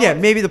 just my thoughts. Yeah,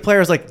 maybe the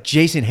players like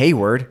Jason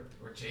Hayward.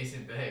 Or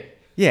Jason Bay.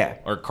 Yeah.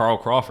 Or Carl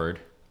Crawford.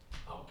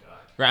 Oh, God.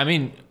 I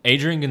mean,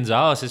 Adrian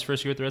Gonzalez, his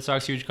first year with the Red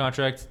Sox, huge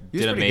contract, He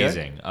was did pretty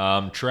amazing.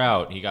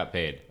 Trout, he got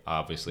paid,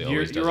 obviously.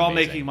 You're all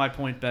amazing. making my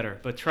point better.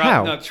 But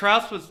How?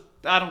 Trout's was.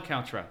 I don't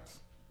count Trout's.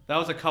 That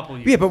was a couple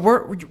years. Yeah, but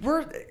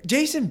we're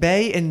Jason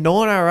Bay and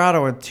Nolan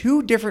Arenado are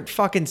two different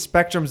fucking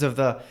spectrums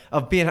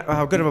of being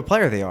how good of a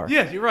player they are.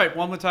 Yeah, you're right.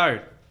 One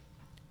retired.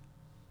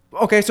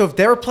 Okay, so if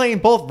they were playing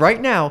both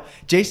right now,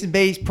 Jason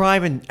Bay's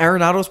prime and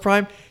Arenado's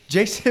prime,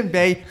 Jason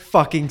Bay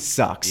fucking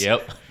sucks.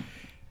 Yep.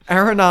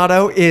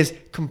 Arenado is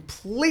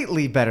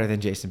completely better than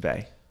Jason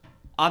Bay.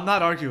 I'm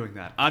not arguing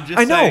that. I'm just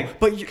I know, saying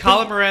but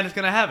Colin Moran is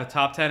going to have a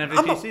top 10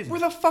 MVP season. Where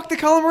the fuck did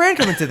Colin Moran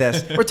come into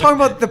this? We're talking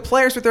about the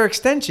players with their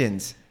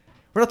extensions.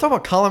 We're not talking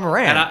about Colin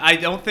Moran. And I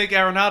don't think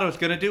Arenado is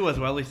going to do as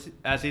well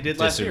as he did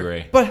last year.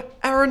 Disagree. But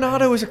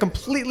Arenado is a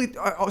completely...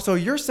 So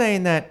you're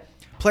saying that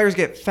players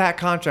get fat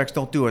contracts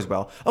don't do as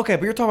well. Okay,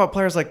 but you're talking about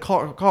players like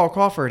Carl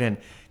Crawford and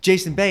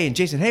Jason Bay and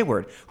Jason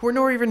Hayward, who are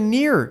nowhere even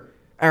near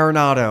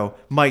Arenado,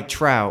 Mike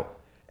Trout,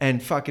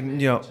 and fucking,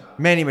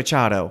 Manny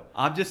Machado.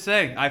 I'm just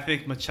saying, I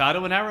think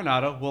Machado and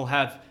Arenado will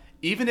have,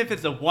 even if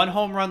it's a 1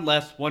 home run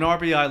less, 1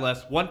 RBI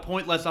less, 1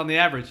 point less on the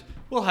average,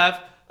 will have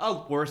a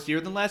worse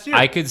year than last year.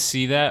 I could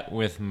see that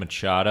with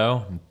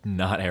Machado,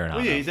 not Arenado.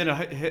 Well, yeah, he's in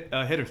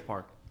a hitter's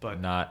park, but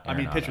Not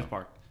Arenado. pitcher's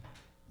park.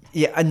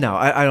 Yeah, no,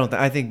 I don't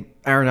think. I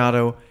think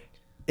Arenado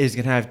is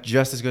going to have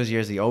just as good a year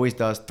as he always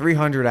does.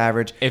 300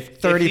 average,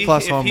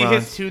 30-plus home If he runs.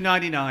 hits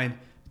 299,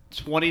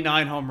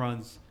 29 home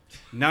runs,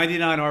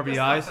 99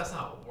 RBIs, That's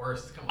not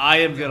worse. Come on. I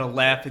am going to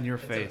laugh in your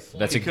face.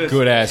 That's a Because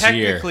good-ass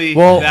year. technically,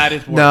 Well, that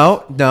is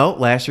worse. no.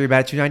 Last year he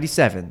batted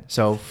 297,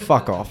 so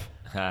fuck off.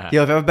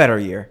 He'll have a better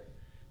year.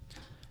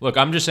 Look,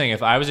 I'm just saying,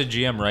 if I was a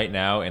GM right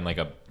now in like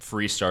a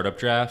free startup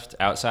draft,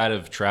 outside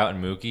of Trout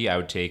and Mookie, I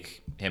would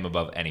take him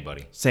above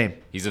anybody. Same.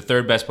 He's the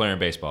 3rd best player in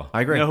baseball. I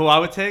You agree. know who I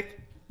would take?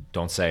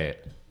 Don't say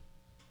it.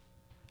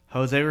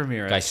 Jose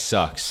Ramirez. Guy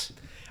sucks.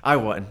 I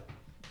wouldn't.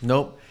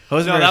 Nope.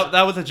 Jose No, Ramirez-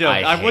 that was a joke.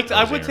 I I would hate I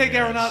Jose would take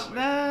Ramirez.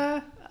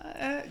 Arenado.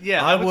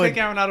 Yeah, I I would would-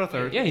 take Arenado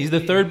third. Yeah, he's the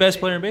 3rd best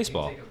player in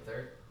baseball. You take him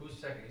third. Who's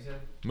second? You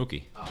said?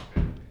 Mookie. Oh,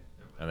 okay.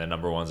 And then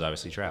number 1's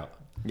obviously Trout.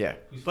 Yeah.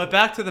 But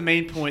back to the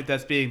main point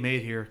that's being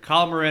made here.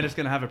 Colin Moran is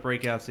going to have a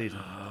breakout season.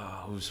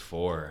 Oh, who's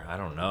 4? I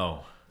don't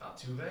know.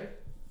 Altuve?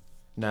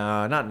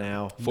 No, not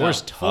now.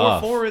 4's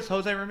tough. 4 is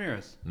Jose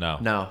Ramirez. No.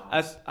 No.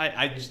 I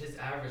His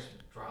average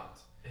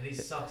dropped, and he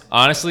sucks.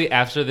 Honestly,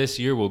 after this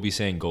year, we'll be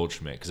saying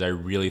Goldschmidt because I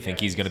really think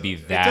he's going to be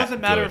it that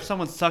doesn't matter good. if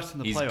someone sucks in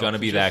the He's playoffs. gonna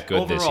be It's that just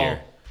good this overall,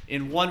 year.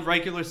 In one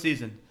regular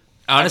season.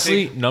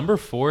 Honestly, I think- number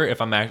 4,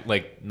 if I'm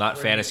not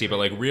fantasy, but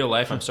like real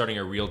life, I'm starting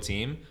a real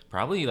team,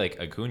 probably like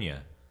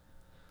Acuna.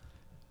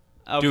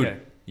 Okay.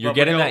 Dude, you're But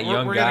getting we're that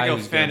young we're gonna guy go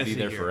who's going to be fantasy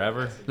there here.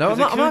 forever. No,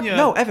 Because Acuna-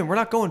 no, Evan, we're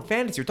not going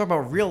fantasy. We're talking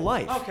about real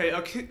life. Okay,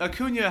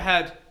 Acuna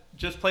had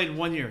just played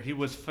 1 year. He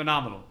was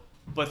phenomenal.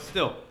 But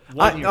still,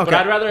 1 year. okay. But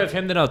I'd rather have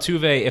him than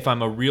Altuve if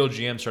I'm a real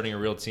GM starting a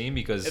real team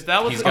because If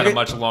that was he's the- got Okay, a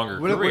much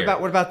longer What career.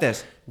 about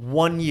this?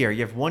 1 year.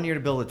 You have 1 year to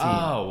build a team.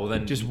 Oh, well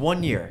then Just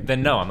 1 year.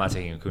 Then no, I'm not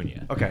taking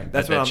Acuna. Okay,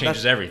 that changes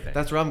that's, everything.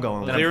 That's where I'm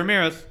going. Jose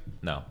Ramirez.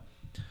 No.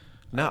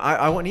 No,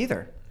 I wouldn't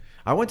either.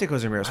 I wouldn't take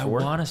Jose Ramirez I 4.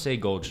 want to say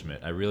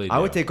Goldschmidt. I really do. I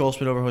would take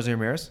Goldschmidt over Jose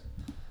Ramirez.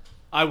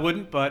 I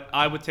wouldn't, but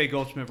I would take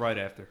Goldschmidt right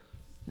after.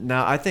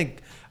 No, I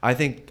think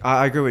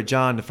I agree with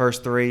John. The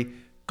first 3,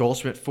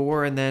 Goldschmidt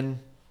 4, and then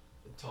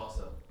Toss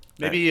up.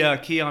 Maybe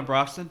Keon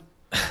Broxton.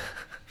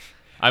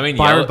 I mean,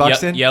 Byron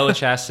Buxton? Yelich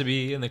has to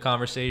be in the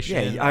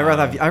conversation. yeah, I'd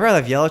rather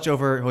have Yelich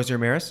over Jose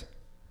Ramirez.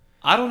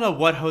 I don't know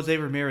what Jose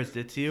Ramirez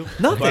did to you.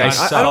 Nothing. But I'm I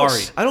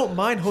sorry. I don't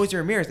mind Jose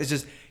Ramirez. It's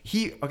just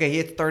he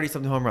hits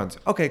 30-something home runs.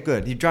 Okay,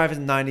 good. He drives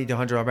 90 to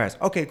 100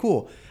 RBIs. Okay,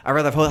 cool. I'd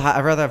rather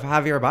have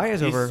Javier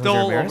Baez He over Jose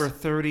stole Ramirez. over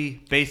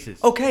 30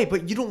 bases. Okay,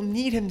 but you don't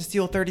need him to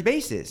steal 30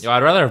 bases. Yo,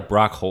 I'd rather have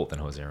Brock Holt than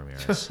Jose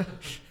Ramirez.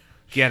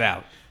 Get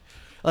out.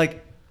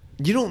 Like,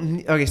 you don't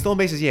need, okay, stolen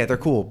bases, yeah, they're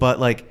cool, but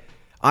like,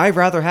 I'd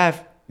rather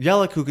have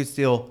Yelich who could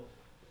steal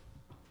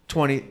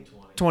 20,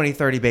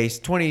 30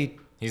 20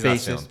 He's not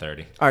bases. stealing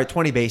 30. All right,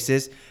 20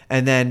 bases,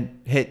 and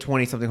then hit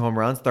 20-something home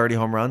runs, 30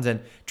 home runs,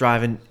 and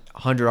driving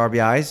 100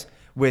 RBIs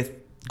with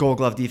Gold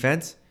Glove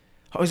defense.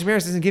 Jose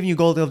Ramirez isn't giving you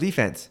Gold Glove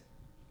defense.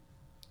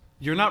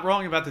 You're not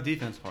wrong about the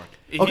defense part.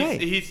 Okay.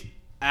 He's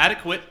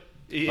adequate.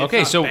 It's Okay,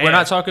 not so bad. we're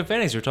not talking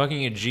fantasy. We're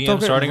talking a GM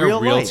Talking starting a real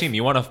real life. team.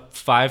 You want a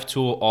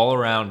 5-tool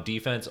all-around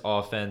defense,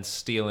 offense,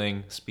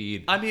 stealing,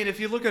 speed. I mean, if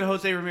you look at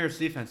Jose Ramirez's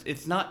defense,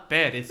 it's not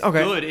bad. It's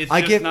Okay, good. It's I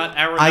just give not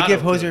Arenado I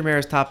give Jose good.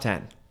 Ramirez top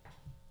 10.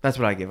 That's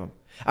what I give him.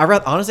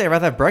 Honestly, I'd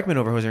rather have Bregman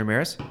over Jose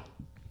Ramirez.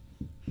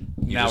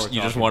 You Now just, we're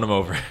you just talking. won him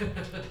over.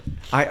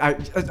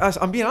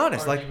 I'm being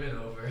honest. Like, Argument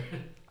over.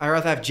 I'd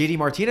rather have JD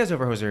Martinez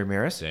over Jose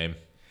Ramirez. Same.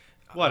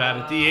 What, out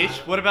of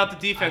DH? What about the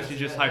defense you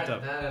just hyped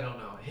up? That I don't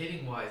know.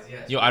 Hitting wise,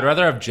 yes. Yo, I'd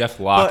rather have Jeff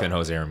Locke But- than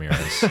Jose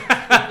Ramirez.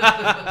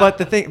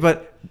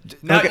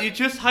 Now, okay, you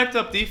just hyped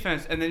up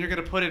defense, and then you're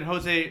going to put in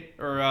Jose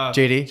or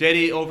JD?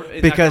 JD over in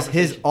that because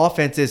his conversation.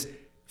 offense is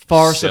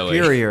far Silly.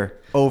 superior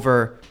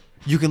over.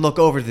 You can look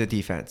over to the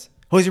defense.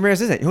 Jose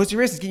Ramirez isn't. Jose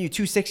Ramirez is getting you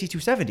 260,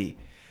 270.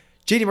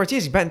 JD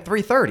Martinez is batting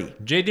 330.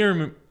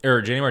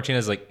 JD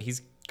Martinez, like,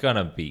 he's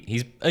gonna be.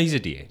 He's a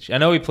DH. I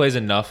know he plays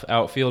enough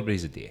outfield, but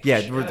he's a DH. Yeah,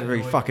 where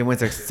he fucking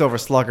wins a Silver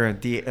Slugger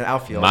in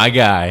outfield. My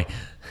guy.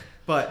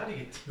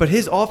 But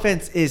his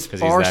offense is 'Cause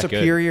he's far that good.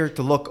 superior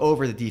to look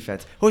over the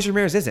defense. Jose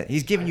Ramirez isn't.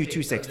 He's giving you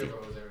 260.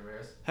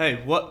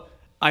 Hey, what?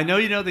 I know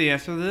you know the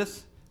answer to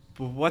this,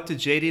 but what do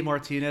JD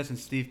Martinez and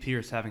Steve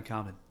Pearce have in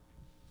common?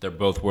 They're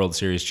both World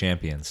Series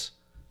champions.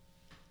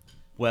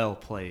 Well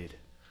played.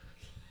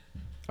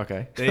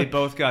 Okay. They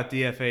both got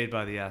DFA'd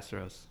by the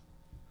Astros.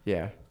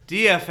 Yeah.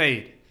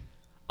 DFA'd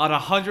on a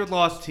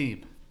 100-loss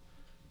team.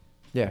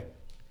 Yeah.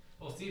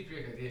 Well, Steve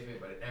Pearce got DFA'd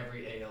by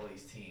every AL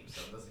East team,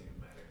 so it doesn't even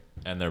matter.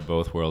 And they're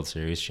both World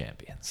Series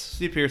champions.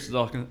 Steve Pearce is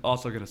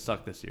also going to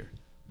suck this year.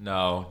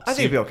 No. I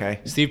think it'll be okay.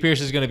 Steve Pearce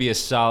is going to be a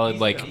solid,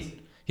 he's going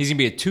to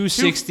be a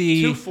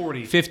 260,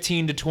 240.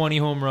 15 to 20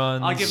 home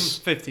runs. I'll give him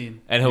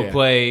 15. And he'll Yeah.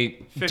 play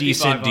 55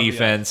 decent on the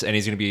defense, and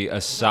he's going to be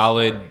a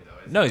solid.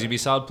 No, he's going to be a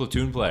solid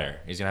platoon player.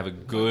 He's going to have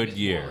a good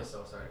year.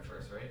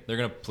 They're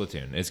going to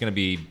platoon. It's going to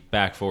be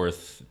back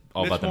forth,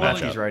 all Mitch about the Moreland,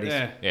 matchup. He's righties.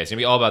 Yeah. Yeah, it's going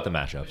to be all about the Which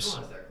matchups.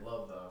 one has that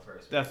glove, though, at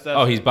first? That's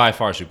Oh, he's by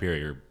far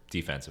superior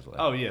defensively.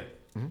 Oh, yeah.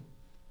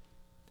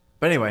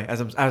 But anyway,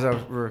 as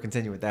we're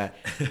continuing with that,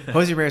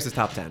 Jose Ramirez is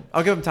top 10.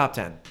 I'll give him top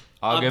 10.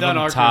 I'll I'm give done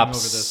him arguing top over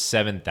this.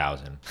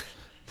 7,000.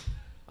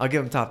 I'll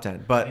give him top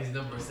 10. But He's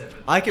number 7.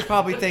 I could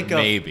probably think of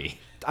Maybe.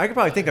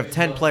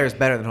 10 players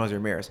better than Jose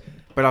Ramirez.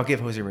 But I'll give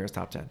Jose Ramirez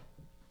top 10.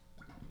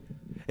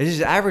 It's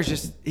just average.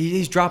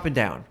 He's dropping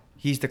down.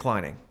 He's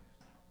declining.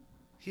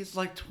 He's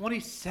like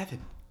 27.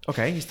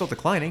 Okay, he's still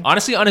declining.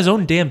 Honestly, on his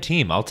own damn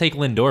team, I'll take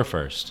Lindor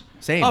first.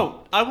 Same.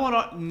 Oh, I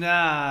want to...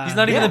 Nah. He's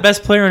not even Yeah. the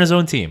best player on his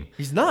own team.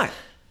 He's not.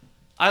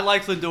 I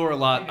like Lindor a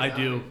lot. I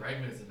do. I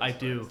I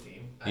do.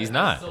 He's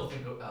not. I still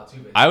think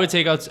Altuve. I would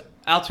take out.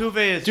 Altuve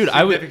is Dude,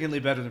 I would- significantly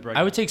better than Bregman.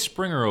 I would take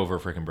Springer over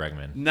freaking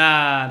Bregman.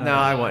 Nah. No,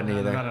 I wouldn't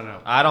either.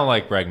 No. I don't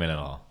like Bregman at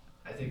all.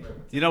 I think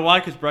Bregman. You know why?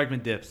 Because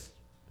Bregman dips.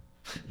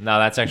 No,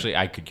 that's actually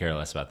I could care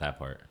less about that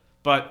part.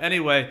 But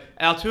anyway,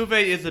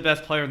 Altuve is the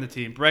best player on the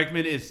team.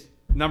 Bregman is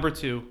number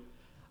 2.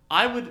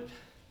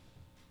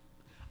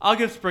 I'll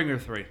give Springer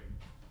 3.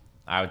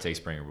 I would take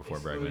Springer before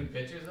Excluding Bregman.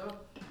 pitchers, though?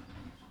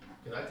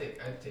 Because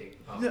I'd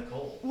take probably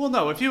Cole. Well,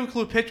 no. If you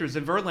include pitchers,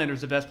 then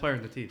Verlander's the best player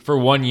on the team. For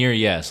 1 year,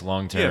 yes.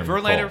 Long term. Yeah,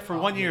 Verlander Cole. for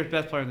 1 year is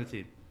best player on the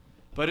team.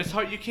 But it's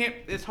hard.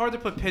 It's hard to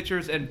put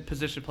pitchers and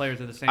position players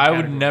in the same. I would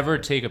category. never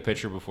take a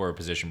pitcher before a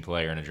position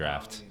player in a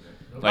draft.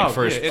 Like Oh,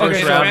 first yeah, in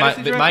a round,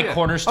 fantasy draft, my yeah.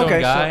 cornerstone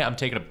Okay, guy. so- I'm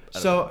taking a.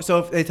 So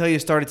if they tell you to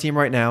start a team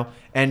right now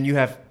and you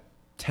have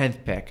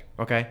 10th pick,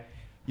 okay?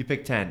 You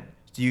pick 10.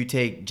 Do you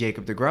take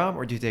Jacob deGrom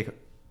or do you take,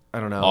 I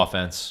don't know,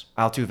 offense.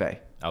 Altuve?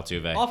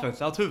 Altuve. Offense,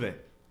 Altuve.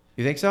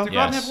 You think so? DeGrom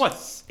Yes. had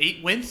what?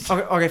 8 wins.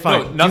 Okay,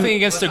 fine. No, nothing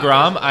against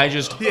Degrom. I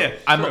just Yeah,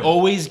 I'm true.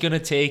 always gonna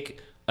take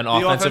an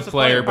offensive offensive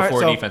player player. All right,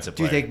 before so a defensive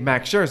do player. you take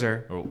Max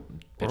Scherzer Or or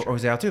pitcher.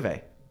 Jose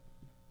Altuve?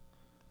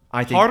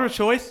 I think Harder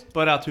choice,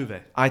 but Altuve.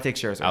 I take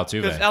Scherzer.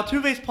 Because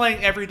Altuve. Altuve's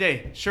playing every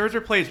day.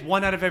 Scherzer plays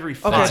 1 out of every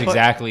 5. Okay, That's but-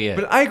 exactly it.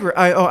 But I agree.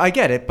 I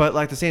get it. But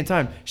like at the same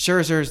time,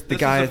 Scherzer's the This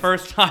guy. is the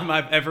first time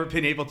I've ever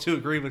been able to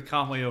agree with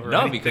Conway over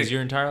No, anything. because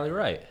you're entirely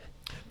right.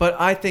 But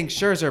I think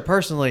Scherzer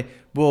personally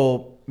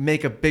will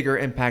make a bigger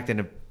impact in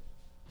a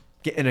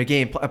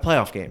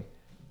playoff game.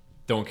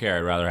 Don't care.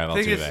 I'd rather have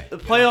The thing is, Altuve. the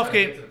playoff Yeah,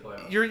 game, get to the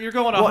playoffs. you're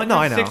going Well, no,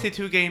 I know.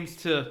 162 games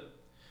to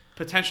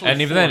potentially.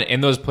 And even 4. then,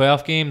 in those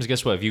playoff games,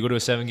 guess what? If you go to a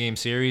 7-game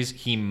series,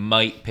 he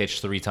might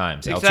pitch 3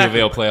 times. Exactly.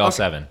 Altuve will play all Okay.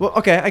 7. Well,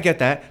 okay, I get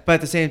that. But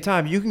at the same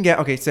time, you can get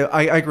so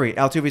I agree.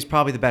 Altuve is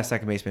probably the best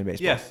second baseman in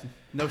baseball. Yes,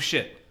 no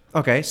shit.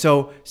 Okay,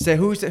 so say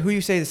who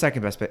you say the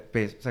second best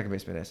second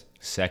baseman is?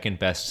 Second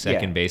best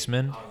second Yeah.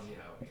 baseman.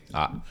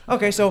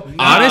 Okay, so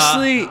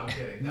Honestly, I'm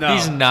kidding. No.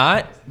 he's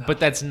not. But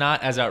that's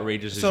not as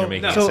outrageous as you're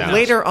making it so sound.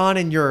 later on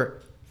in your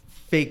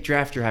fake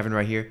draft you're having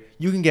right here,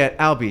 you can get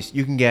Albies,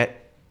 you can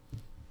get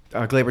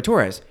Gleyber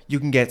Torres, you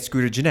can get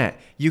Scooter Gennett,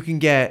 you can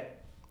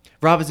get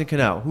Robinson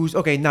Cano, who's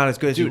not as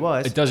good as he Dude,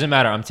 was. it doesn't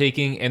matter. I'm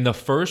taking in the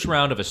first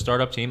round of a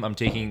startup team. I'm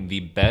taking the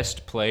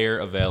best player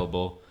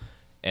available,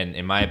 and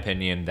in my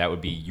opinion, that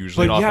would be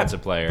usually But an you have-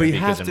 offensive player but you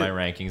because have in to-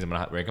 my rankings, I'm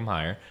gonna rank him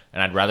higher,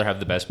 and I'd rather have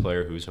the best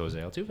player who's Jose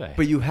Altuve.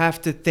 But you have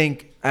to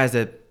think as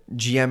a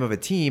GM of a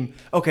team,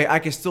 okay, I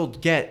can still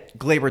get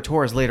Gleyber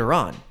Torres later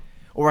on,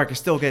 or I can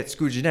still get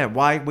Scooter Gennett.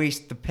 Why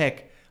waste the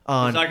pick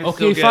on? 'Cause I can Okay,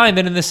 still get- fine,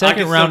 then in the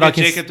second I can round, still I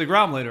get can Jacob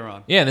DeGrom later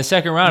on. Yeah, in the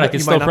second round, I You can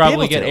might still not be probably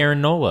able get to. Aaron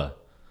Nola.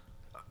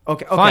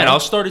 Okay, Fine, I'll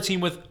start a team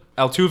with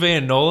Altuve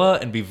and Nola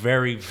and be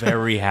very,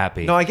 very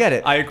happy. No, I get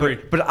it. I agree.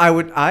 But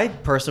I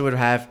personally would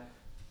have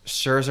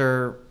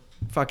Scherzer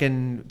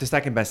fucking the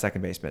second best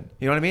second baseman.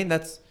 You know what I mean?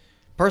 That's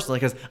personally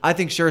because I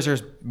think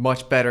Scherzer's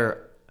much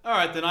better. All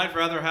right, then I'd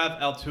rather have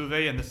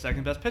Altuve and the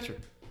second best pitcher.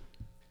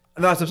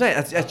 No, that's what I'm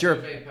saying. That's your.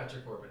 Altuve and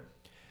Patrick Corbin.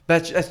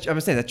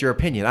 I'm saying that's your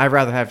opinion. I'd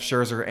rather have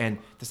Scherzer and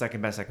the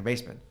second best second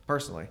baseman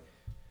personally.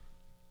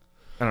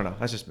 I don't know.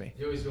 That's just me.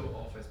 You always go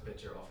offense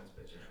pitcher,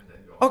 and then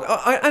go.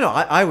 Oh, I know.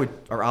 I would,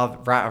 or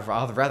I'd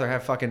rather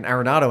have fucking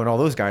Arenado and all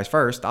those guys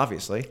first,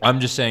 obviously. I'm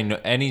just saying,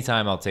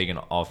 anytime I'll take an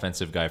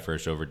offensive guy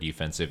first over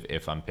defensive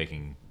if I'm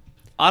picking.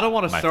 I don't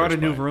want to My start a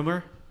first new player.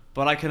 rumor,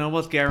 but I can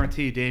almost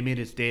guarantee Damien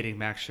is dating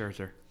Max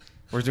Scherzer.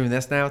 We're doing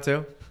this now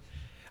too.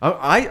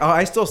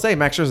 I still say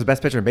Max Scherzer is the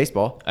best pitcher in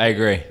baseball. I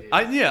agree.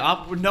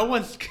 No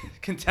one's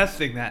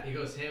contesting that. It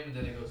goes him, and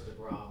then it goes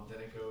DeGrom, then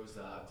it goes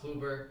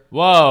Kluber,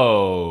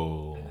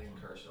 Whoa. and then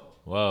Kershaw.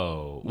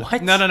 Whoa.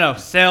 What? No.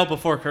 Sale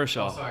before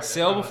Kershaw. Oh, sorry.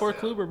 Sale before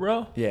Kluber,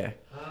 bro. Yeah.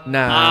 Uh,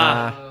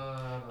 Nah.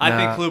 I Nah.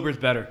 think Kluber's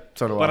better.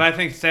 So do But I. I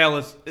think Sale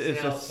is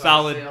Sale, a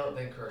solid. Sale,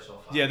 then Kershaw.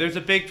 5. Yeah, there's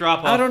a big drop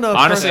off. I don't know. If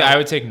Honestly, Kershaw- I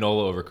would take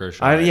Nola over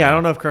Kershaw. I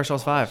don't know if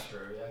Kershaw's 5. Sure,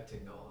 yeah, I'd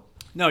take Nolan.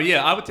 No,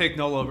 yeah, I would take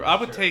Nola over. I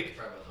would Sure, take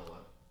Trevor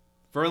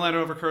Nolan.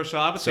 Verlander over Kershaw.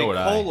 I would So take would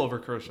I. Cole over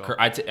Kershaw.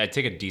 I'd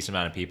take a decent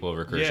amount of people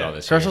over Kershaw Yeah.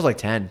 this year. Kershaw's like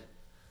 10.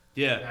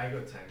 Yeah. Yeah, I go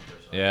 10 Kershaw.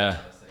 Yeah.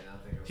 Honestly, I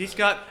don't think it was He's that.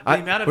 got the I-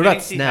 amount of what about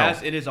innings he Snell?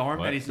 has in his arm,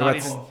 What? and he's What not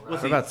about even. S- Was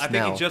what he, about I think he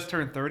Snell? just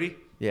turned 30.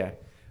 Yeah.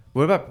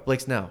 What about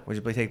Blake Snell? Would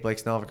you take Blake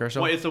Snell over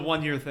Kershaw? Well, it's a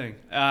 1-year thing.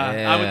 I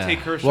Yeah. would take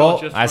Kershaw Well,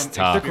 just that's from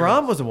tough. experience.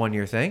 DeGrom was a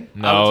 1-year thing. I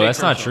would No, take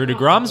that's not Kershaw. true.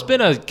 DeGrom's been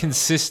a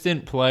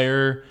consistent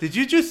player. Did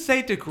you just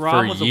say DeGrom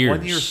For was years. a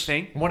 1-year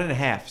thing?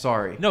 1.5.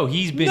 Sorry. No,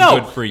 he's been No.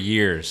 good for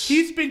years.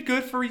 He's been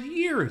good for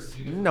years.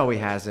 No, he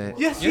hasn't.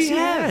 Yes, Yes, he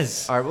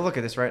has. All right, we'll look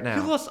at this right He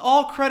now. lost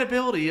all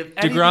credibility of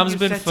anything DeGrom's you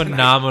been said tonight.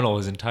 phenomenal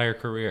his entire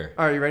career.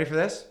 All right, you ready for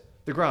this?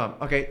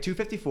 DeGrom. Okay,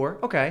 254.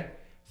 Okay.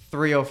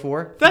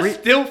 304. That's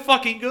still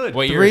fucking good.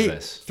 What year is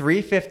this?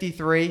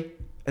 353,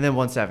 and then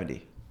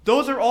 170.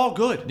 Those are all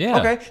good. Yeah.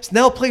 Okay.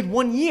 Snell played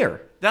 1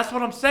 year. That's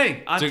what I'm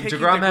saying. I'm taking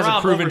DeGrom has a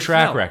proven over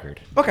track Snell.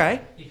 record.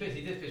 Okay. He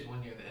did pitch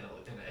 1 year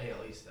in the AL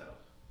East, though.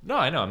 No,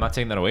 I know. I'm not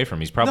taking that away from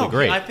him. He's probably No,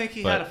 great. I think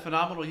he but- had a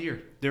phenomenal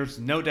year. There's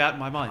no doubt in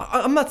my mind.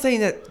 I'm not saying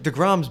that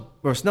DeGrom's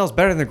or Snell's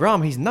better than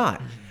DeGrom. He's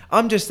not.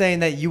 I'm just saying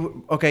that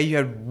you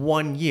had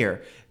 1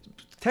 year.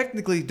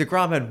 Technically,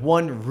 DeGrom had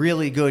one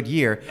really good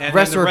year. And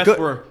then the rest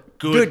were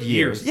good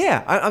years.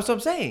 Yeah, that's what I'm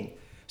saying.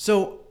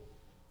 So,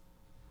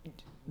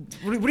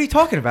 what are you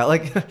talking about?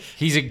 Like,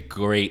 He's a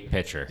great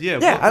pitcher. Yeah,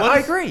 Yeah, what I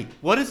is- agree.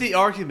 What is the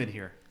argument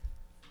here?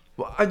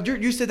 well,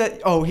 you said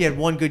that. Oh, he had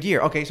one good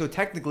year. Okay, so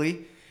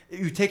technically,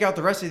 you take out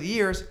the rest of the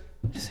years.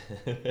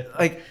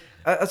 Like,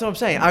 that's what I'm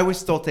saying. I would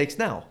still take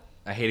Snell.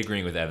 I hate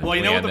agreeing with Evan. Well,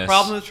 you Can know we what end the this?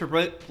 problem is for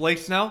Blake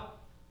Snell?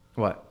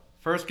 What?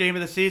 First game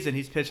of the season,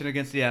 he's pitching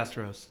against the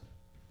Astros.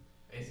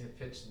 He's going to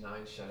pitch 9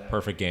 shutouts.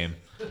 Perfect game.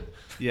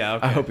 Yeah,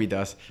 okay. I hope he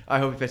does. I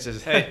hope he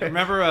pitches. Hey,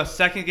 remember a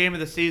second game of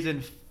the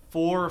season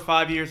 4 or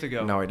 5 years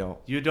ago? No, I don't.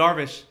 You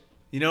Darvish.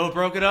 You know who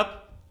broke it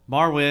up?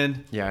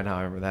 Marwin. Yeah, I know.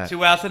 I remember that.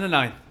 2 outs in the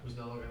ninth. Who's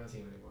no longer on the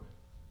team anymore.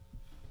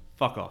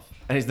 Fuck off.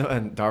 And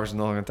Darvish is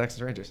no longer on Texas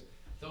Rangers.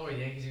 Don't worry,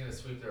 Yankees are going to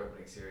sweep their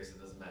opening series. It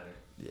doesn't matter.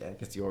 Yeah,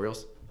 against the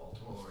Orioles.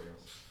 Baltimore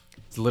Orioles.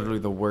 It's literally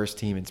the worst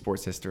team in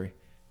sports history.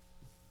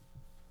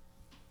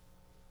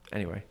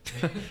 Anyway.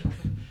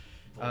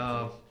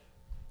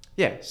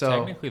 Yeah, so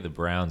Technically, the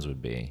Browns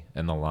would be,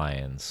 and the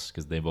Lions,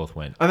 because they both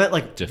went. I meant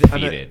like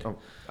Defeated.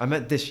 I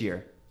meant this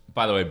year.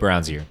 By the way,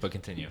 Browns year, but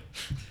continue.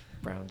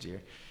 Browns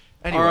year.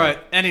 Anyway, All right.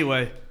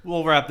 Anyway,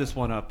 we'll wrap this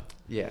one up.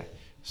 Yeah.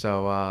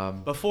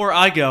 So Before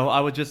I go, I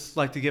would just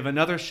like to give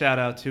another shout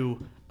out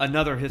to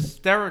another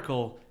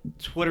hysterical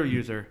Twitter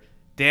user,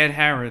 Dan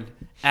Harron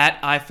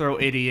at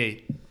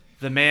iThrow88.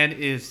 The man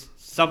is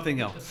something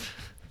else.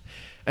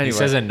 anyway, He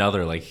says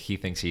another like he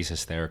thinks he's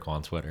hysterical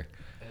on Twitter.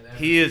 And Evan,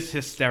 He is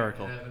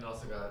hysterical. And Evan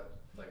also got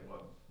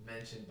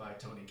mentioned by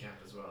Tony Kemp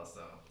as well.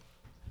 So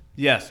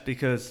Yes,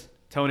 because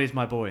Tony's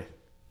my boy.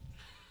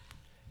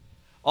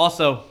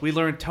 Also, we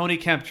learned Tony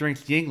Kemp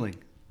drinks Yingling.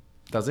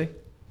 does he?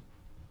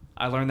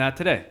 I learned that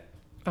today.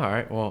 All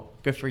right. Well,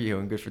 good for you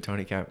and good for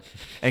Tony Kemp,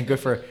 and good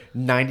for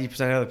 90%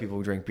 of other people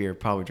who drink beer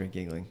probably drink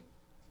Yingling.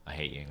 I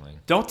hate Yingling.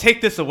 Don't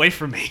take this away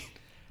from me.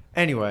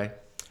 Anyway,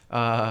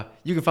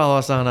 you can follow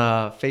us on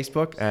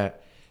Facebook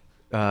at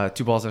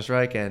 2 Balls and a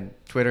Strike and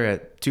Twitter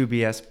at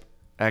 2BSX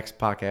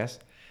Podcast,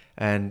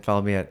 and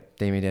follow me at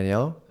Damien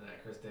Daniello. and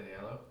Chris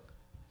Daniello.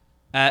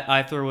 At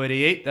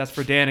iThrow88, that's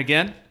for Dan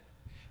again.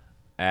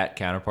 At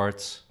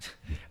Counterparts.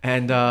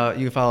 And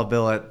you can follow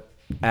Bill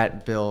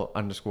at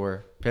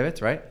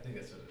Bill_pivots, right? I think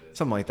that's what it is.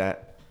 Something like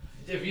that.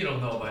 If you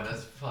don't know by now,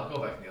 just go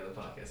back to the other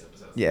podcast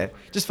episodes. Yeah,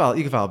 just follow.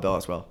 You can follow Bill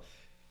as well.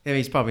 I mean,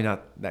 he's probably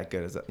not that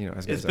good as as good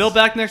Is as Bill us.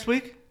 back next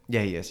week?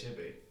 Yeah, he is. Should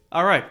be.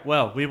 All right.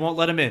 Well, we won't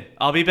let him in.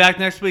 I'll be back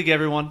next week,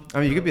 everyone. I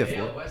mean, you could be a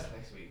AL four. West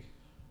next week.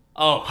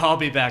 Oh, I'll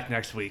be back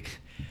next week.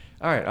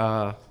 All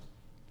right.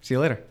 See you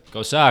later.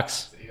 Go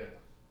Sox.